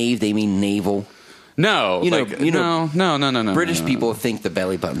think knave, they mean navel? No. No. British people think the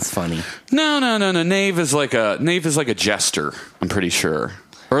belly button's funny. No. Knave is like a jester, I'm pretty sure.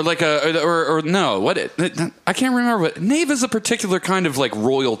 Or like or no, I can't remember. But knave is a particular kind of like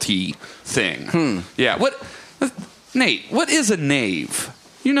royalty thing. Yeah. Nate, what is a knave?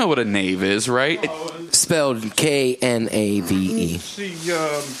 You know what a knave is, right? Spelled Knave.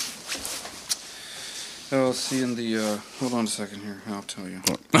 See in the. Hold on a second here. I'll tell you.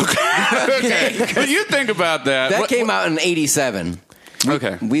 Okay. Well, you think about that. That came out in 87.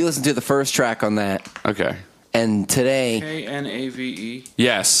 Okay. We listened to the first track on that. Okay. And today... Knave.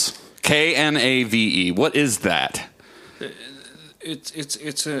 Yes. Knave. What is that?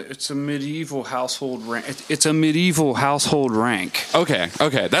 It's a medieval household rank. It's a medieval household rank. Okay.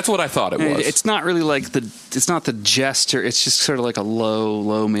 That's what I thought it was. It's not really like it's not the jester. It's just sort of like a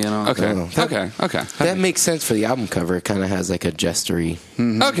low man. Okay. That makes sense for the album cover. It kind of has like a jestery,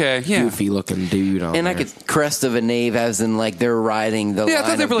 goofy looking dude on and there. I could crest of a knave as in like they're riding the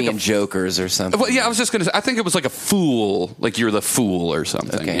line of being jokers or something. Well, yeah, I was just going to say, I think it was like a fool, like you're the fool or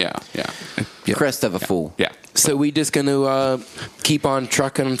something. Okay. Yeah. Crest of a fool. Yeah. So we just going to keep on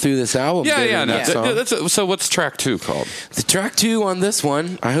trucking them through this album. So what's track 2 called? The track 2 on this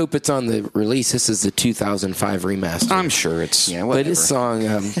one, I hope it's on the release. This is the 2005 remaster. I'm sure it's... Yeah, whatever. But this song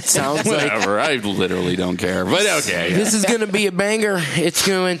sounds like... Whatever. I literally don't care. But okay. Yeah. This is going to be a banger. It's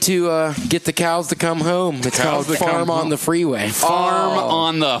going to get the cows to come home. It's called Farm on the Freeway. Farm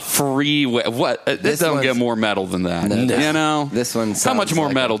on the Freeway. What? This don't get more metal than that. No. You know? This one How much sounds more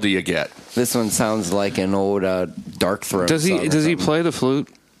like metal do you get? This one sounds like an old Dark Throne. Does he play the flute?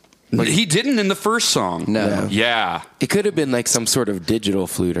 He didn't in the first song. No. Yeah. It could have been like some sort of digital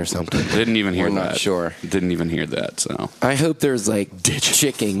flute or something. Didn't even hear We're that. not sure. Didn't even hear that, so. I hope there's like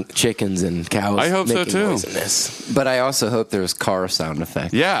chickens and cows. I hope so, making too. noise in this. But I also hope there's car sound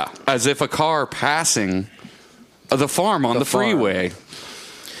effects. Yeah. As if a car passing the farm on the freeway.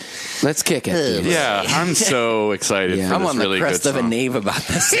 Let's kick it. dude. Yeah. I'm so excited for I'm this on the really crest good of a song. nave about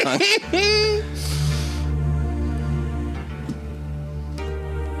this song.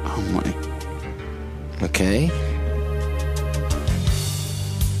 Oh, my. Okay.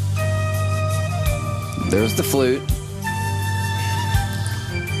 There's the flute.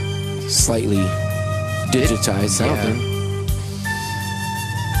 Slightly digitized sounding.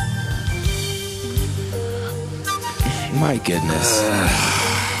 My goodness.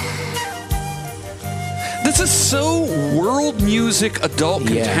 This is so world music adult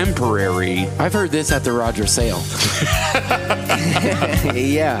contemporary. I've heard this at the Roger Sale.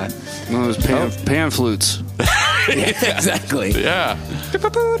 Yeah. One of those pan flutes. Exactly. Yeah.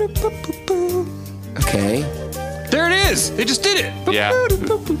 Okay. There it is. It just did it. Yeah.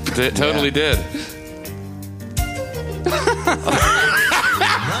 It totally did.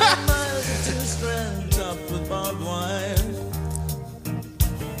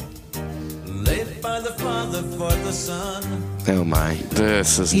 Oh my.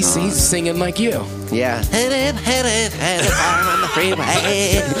 This is He's singing like you. Yeah. Headed, farm on the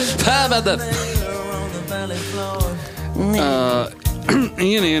freeway. Farm on the...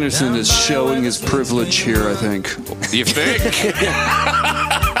 Ian Anderson is showing his privilege here, I think. You think?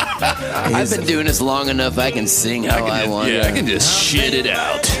 I've been doing this long enough. I can sing how I want. Yeah, I can just shit it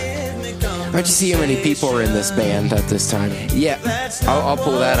out. How'd you see how many people are in this band at this time? Yeah. I'll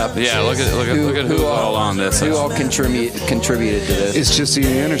pull that up. Yeah, look at who's all on this. Who all contributed to this? It's just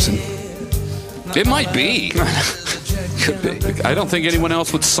Ian Anderson. It might be. Could be. I don't think anyone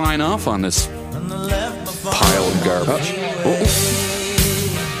else would sign off on this pile of garbage.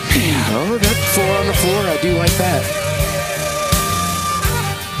 Oh, that 4 on the floor. I do like that.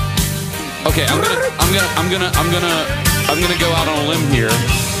 Okay, I'm gonna go out on a limb here.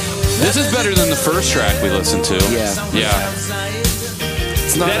 This is better than the first track we listened to. Yeah.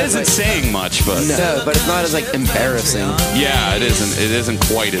 That isn't saying much, but No, but it's not as like embarrassing. yeah, it isn't. It isn't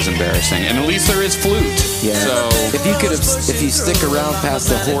quite as embarrassing, and at least there is flute. Yeah. So if you stick around past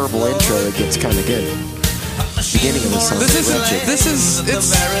the horrible intro, it gets kind of good. Beginning of the song. this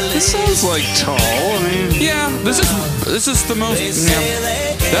sounds like Tall. I mean, yeah. This is the most. Yeah.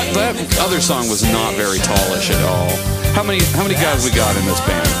 That other song was not very tallish at all. How many guys we got in this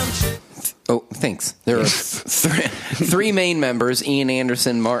band? Oh, thanks. There are three main members: Ian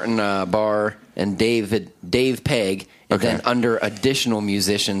Anderson, Martin Barr, and Dave Pegg. And then under additional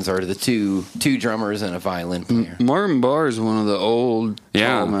musicians are the two drummers and a violin player. Martin Barr is one of the old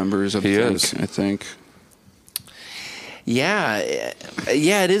Yeah, members of he the is. I think. Yeah,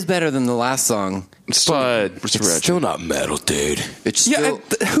 it is better than the last song. But It's still not metal, dude. It's yeah, still,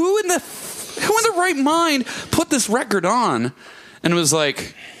 who in the right mind put this record on and was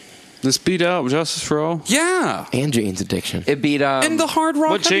like, This beat out Justice for All. yeah, And Jane's Addiction. it beat and the hard rock.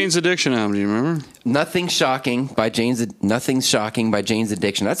 What Jane's Addiction album? Do you remember? Nothing's Shocking by Jane's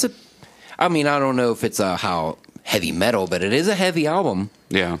Addiction. I don't know if it's how heavy metal, but it is a heavy album.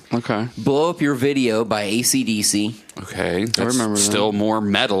 Yeah. Okay. Blow Up Your Video by AC/DC. Okay. That's remember that. still more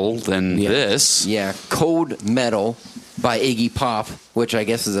metal than this. Yeah, Cold Metal by Iggy Pop, which I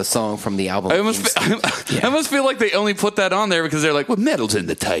guess is a song from the album. I almost feel like they only put that on there because they're like, well, metal's in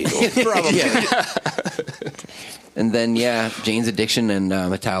the title. Probably. And then, Jane's Addiction and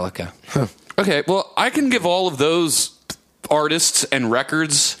Metallica. Okay, well, I can give all of those artists and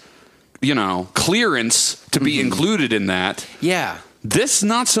records, clearance to be included in that. Yeah. This,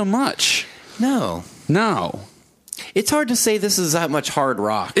 not so much. No. It's hard to say this is that much hard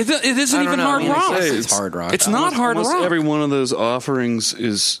rock. It isn't I don't even know. hard I mean, I rock. guess it's hard rock. It's not hard Almost rock. every one of those offerings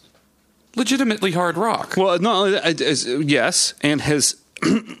is Legitimately hard rock. well, no, yes, and has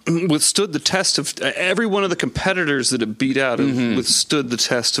withstood the test of every one of the competitors that it beat out have withstood the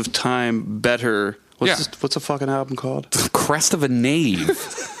test of time better. What's a fucking album called? Crest of a Knave.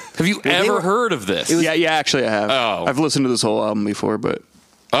 Have you ever heard of this? Yeah, actually I have. Oh. I've listened to this whole album before, but...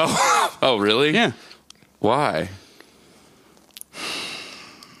 Oh, really? Yeah. Why?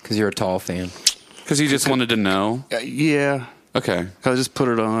 Because you're a Tall fan. Because you just wanted to know? Yeah. Okay. I just put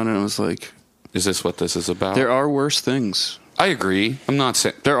it on and it was like... Is this what this is about? There are worse things. I agree. I'm not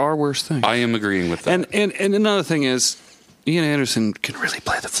saying... There are worse things. I am agreeing with that. And another thing is, Ian Anderson can really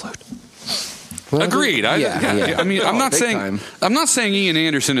play the flute. Well, Agreed. I mean, I'm not big saying time. I'm not saying Ian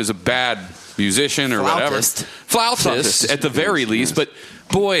Anderson is a bad musician or whatever. Flautist at the very least, but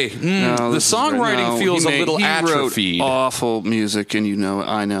boy, the songwriting feels a little atrophied. Wrote awful music, and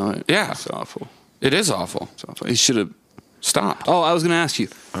I know it. Yeah, it's awful. It is awful. It's awful. He should have stopped. Oh, I was going to ask you.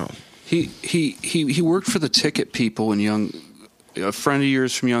 Oh, he worked for the ticket people when a friend of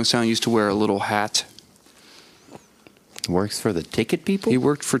yours from Youngstown used to wear a little hat. Works for the ticket people? He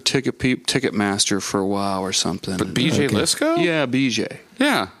worked for Ticketmaster for a while or something. But BJ Lisco? Yeah, BJ.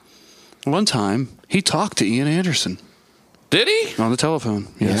 Yeah. One time, he talked to Ian Anderson. Did he? On the telephone,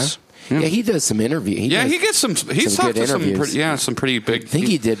 yes. Yeah, he does some interviews. He gets some. He's talked to some pretty big. I think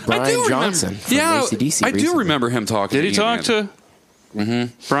he did Brian Johnson. From AC/DC I do remember him talking. Did he talk to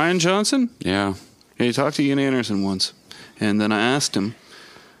Brian Johnson? Yeah. He talked to Ian Anderson once, and then I asked him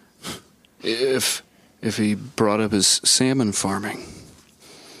if he brought up his salmon farming,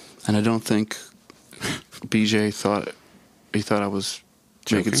 and I don't think BJ thought I was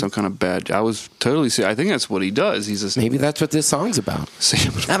making some kind of bad. I was totally. I think that's what he does. Maybe that's what this song's about.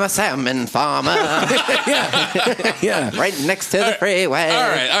 I'm a salmon farmer. Yeah, right next to the freeway. All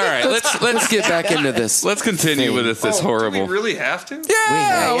right. Let's get back into this. Let's continue with this horrible. Do we really have to?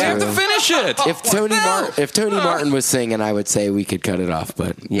 Yeah, we have to finish it. If Tony Martin was singing, I would say we could cut it off.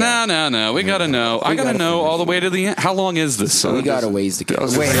 But no, we gotta know. I gotta know all the way to the end. How long is this song? We got a ways to go.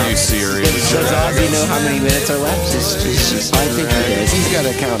 Wait, are you serious? Does Ozzy know how many minutes are left? I think he does. He's got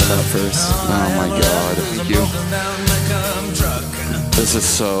to count them out first. Oh my God! Thank you. This is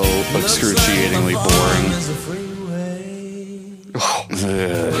so excruciatingly boring.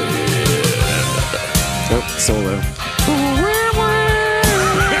 Oh, solo.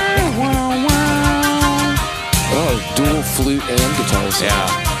 Oh, dual flute and guitar solo. Yeah,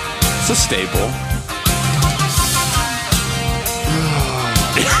 it's a staple.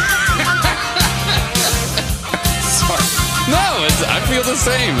 No, I feel the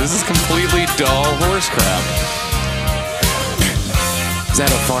same. This is completely dull horse crap. Is that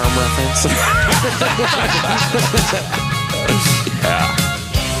a farm reference? Yeah.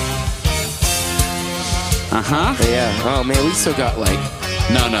 Yeah. Oh man, we still got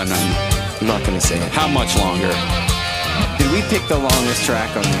No. I'm not gonna say it. How much longer? Did we pick the longest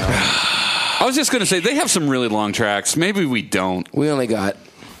track on the album? I was just gonna say they have some really long tracks. Maybe we don't. We only got.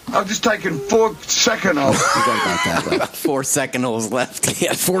 I've just taken 4 second holes. We got about that left. About 4 second holes left.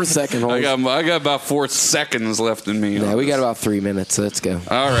 Yeah, 4 second holes. I got about 4 seconds left in me. Yeah, we got about 3 minutes. So let's go.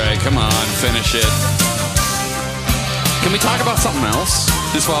 All right, come on, finish it. Can we talk about something else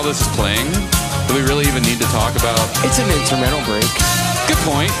just while this is playing? Do we really even need to talk about? It's an instrumental break. Good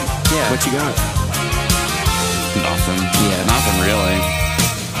point. Yeah. What you got? Nothing. Yeah. Nothing really.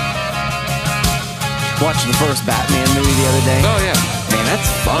 Watched the first Batman movie the other day. Oh yeah. Man, that's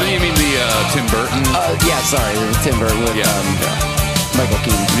fun. You mean the Tim Burton? Yeah, sorry, Tim Burton with Michael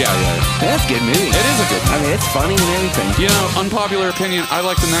Keaton. Yeah. That's a good movie. It is a good movie. I mean, it's funny and everything. You know, unpopular opinion, I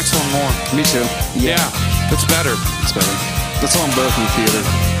like the next one more. Me too. Yeah. It's better. It's better. I saw them both in the theater.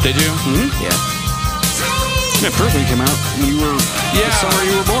 Did you? Mm-hmm. Yeah. Yeah, Perfect came out. You were the summer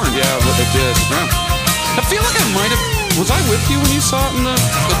you were born. Yeah, it did. Yeah. I feel like I might have. Was I with you when you saw it in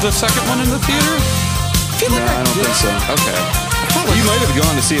the second one in the theater? I don't think so. Okay. You might have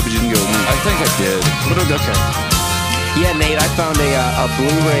gone to see it, but you didn't go. I think I did. But okay. Yeah, Nate, I found a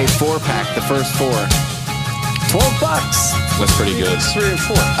Blu-ray 4-pack, the first 4. $12. That's pretty good. 3 and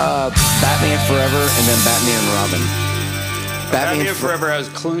 4. Batman Forever and then Batman and Robin. Batman Forever has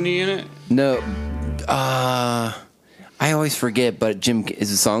Clooney in it? No. I always forget, but Jim,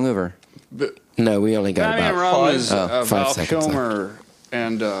 is the song over? No, we only got Batman about Robin is 5 Val seconds Kilmer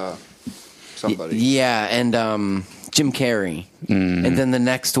and somebody. Yeah, and Jim Carrey. And then the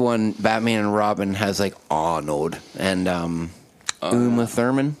next one, Batman and Robin, has like Arnold and Uma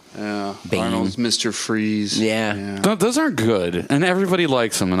Thurman. Yeah, Bane. Arnold's Mr. Freeze. Yeah. Those aren't good, and everybody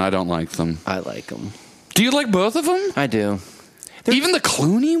likes them, and I don't like them. I like them. Do you like both of them? I do. Even the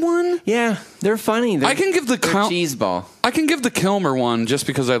Clooney one? Yeah, they're funny. I can give the cheese ball. I can give the Kilmer one just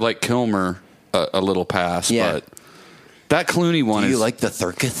because I like Kilmer a little pass. Yeah. But that Clooney one. Do you like the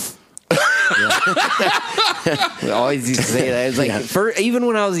Thurketh? We always used to say that. It was like even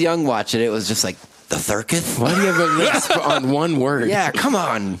when I was young watching it, it was just like the Thurketh. Why do you have a list on one word? Yeah, come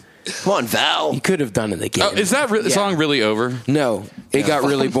on. Come on, Val. You could have done it again. Is that song really over? No, it got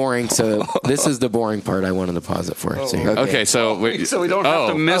really boring. So this is the boring part. I wanted to pause it for. So here. Okay, so we don't have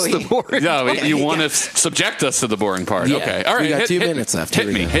to miss the boring. No, you want to subject us to the boring part. Yeah. Okay, all right. We got 2 minutes left.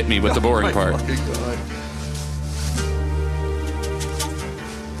 Hit me with the boring part.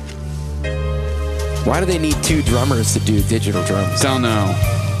 Why do they need 2 drummers to do digital drums? Don't know.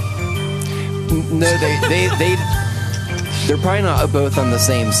 No, they're probably not both on the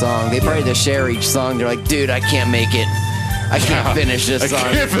same song. They probably just share each song. They're like, dude, I can't make it. I can't finish this song.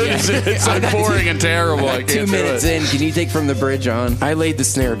 I can't finish it. It's so boring and terrible. I can't 2 minutes in. Can you take from the bridge on? I laid the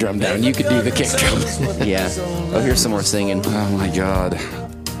snare drum down. You could do the kick drum. Yeah. Oh, here's some more singing. Oh my god.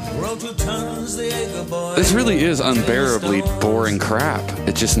 This really is unbearably boring crap.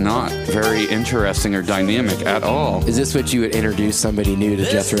 It's just not very interesting or dynamic at all. Is this what you would introduce somebody new to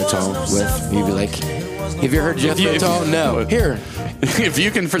Jethro Tull with? You'd be like, have you heard Jethro Tull? No. Here. If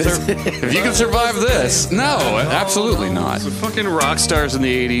you can survive this, no, absolutely not. So fucking rock stars in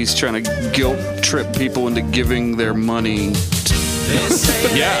the 80s trying to guilt trip people into giving their money.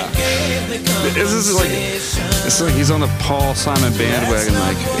 Yeah. This is like, it's like he's on the Paul Simon bandwagon.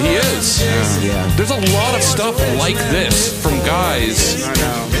 Like he is. Yeah. There's a lot of stuff like this from guys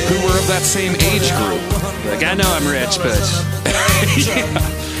who were of that same age group. Like, I know I'm rich, but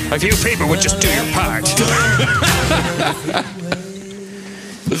yeah. a few people would just do your part.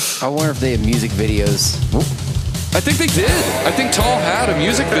 I wonder if they have music videos. I think they did. I think Tall had a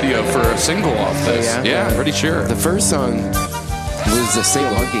music video for a single off this. Yeah, I'm pretty sure. The first song was a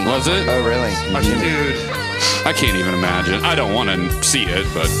single. Was it? Oh, really? Dude. I can't even imagine. I don't want to see it,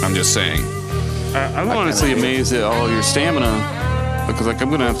 but I'm just saying. I'm honestly amazed at all of your stamina. Because like I'm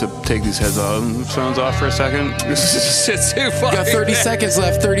gonna have to take these headphones off for a second. It's too fucking. You got 30 seconds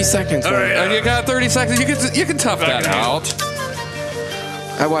left. 30 seconds. All right, you got 30 seconds. You can tough that out.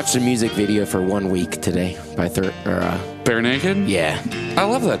 I watched a music video for 1 week today by Bare Naked? Yeah. I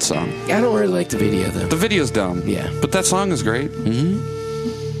love that song. I don't really like the video though. The video's dumb. Yeah. But that song is great.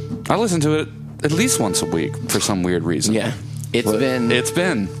 Mm-hmm. I listen to it at least once a week for some weird reason. Yeah. It's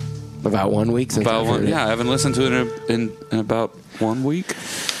been about 1 week since I haven't listened to it in about 1 week.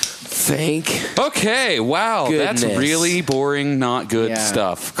 Okay, wow. Goodness. That's really boring, not good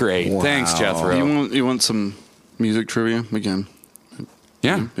stuff. Great. Wow. Thanks, Jethro. You want some music trivia again?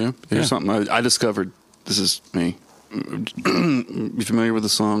 Yeah. Here's something I discovered. This is me. You familiar with the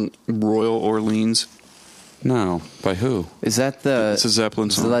song Royal Orleans? No. By who? Is that the... It's a Zeppelin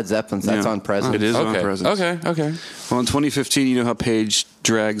song. It's the Led Zeppelin. That's on Presents. It is on Presents. Okay. Well, in 2015, you know how Page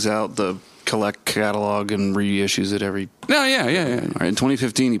drags out the collect catalog and reissues it every... No, yeah. All right, in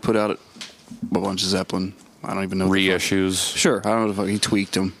 2015, he put out a bunch of Zeppelin. I don't even know. Reissues. Sure. I don't know the fuck. He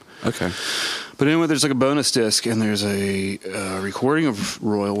tweaked them. Okay. But anyway, there's like a bonus disc, and there's a recording of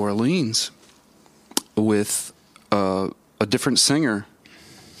Royal Orleans with a different singer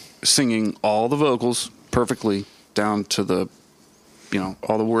singing all the vocals perfectly down to the,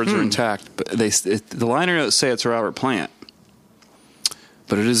 all the words are intact. But the liner notes say it's Robert Plant,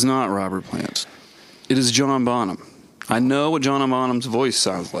 but it is not Robert Plant. It is John Bonham. I know what John Bonham's voice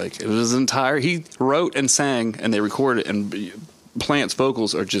sounds like. It was he wrote and sang, and they recorded it, and Plant's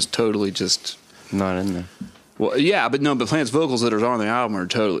vocals are just totally just... Not in there. Well, yeah, but Plant's vocals that are on the album are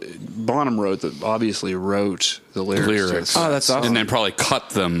totally... Bonham obviously wrote the lyrics. Oh, that's awesome. And then probably cut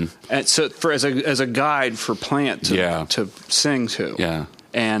them. And so as a guide for Plant to sing to. Yeah.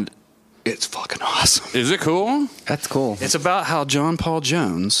 And it's fucking awesome. Is it cool? That's cool. It's about how John Paul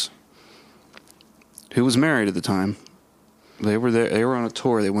Jones, who was married at the time, they were there. They were on a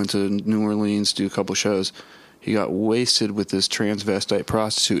tour. They went to New Orleans to do a couple shows. He got wasted with this transvestite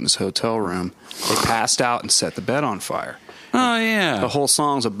prostitute in his hotel room. They passed out and set the bed on fire. Oh, yeah. The whole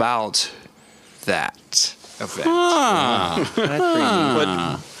song's about that event. That's pretty neat.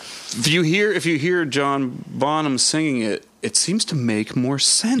 But if you hear John Bonham singing it, it seems to make more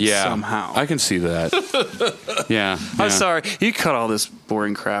sense somehow. I can see that. Yeah. I'm sorry. You cut all this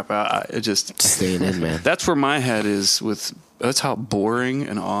boring crap out. It just staying in, man. That's where my head is with. That's how boring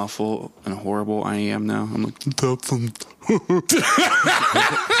and awful and horrible I am now. I'm like,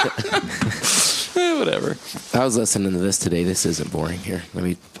 whatever. I was listening to this today. This isn't boring here.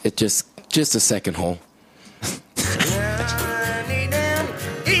 It just a second hole.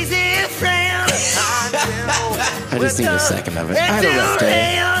 I just need a second of it. I had a rough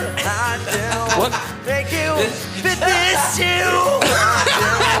day. What?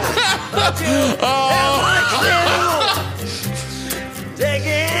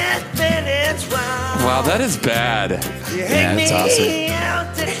 Wow, that is bad. Yeah, it's awesome.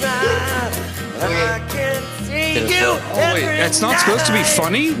 Oh, wait, it's not supposed to be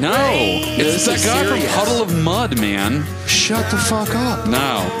funny? No, it's that guy from Puddle of Mud, man. Shut the fuck up. No,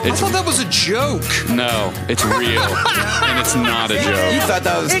 I thought that was a joke. No, it's real, and it's not a You joke. thought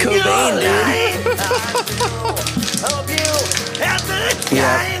that was Cobain, dude.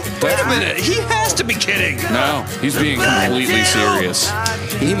 Yeah. Wait a minute. He has to be kidding. No, he's being completely serious.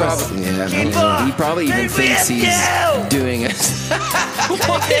 He must. Yeah, I don't know. He probably even thinks he's doing a solid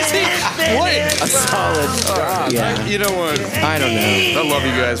job. Yeah. You know what? I don't know. I love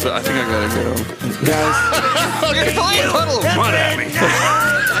you guys, but I think I gotta go. Guys, Okay, fine. Puddle of mud at me.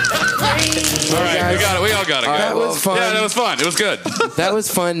 All right, we got it. We all got it. that was fun. Yeah, that was fun. It was good. That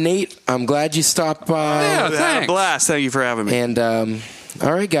was fun, Nate. I'm glad you stopped by. Yeah, I had a thanks. blast. Thank you for having me. And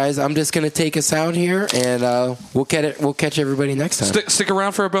all right, guys, I'm just gonna take us out here, and we'll catch everybody next time. Stick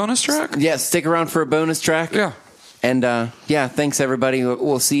around for a bonus track. Yeah, stick around for a bonus track. Yeah. And yeah, thanks everybody.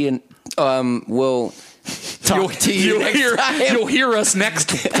 We'll see you. We'll talk to you next time. You'll hear us next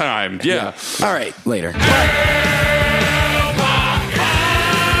time. Yeah. All right, later.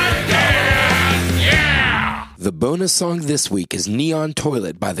 The bonus song this week is Neon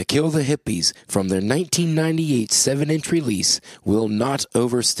Toilet by the Kill the Hippies from their 1998 7-inch release, Will Not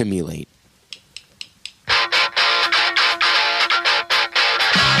Overstimulate.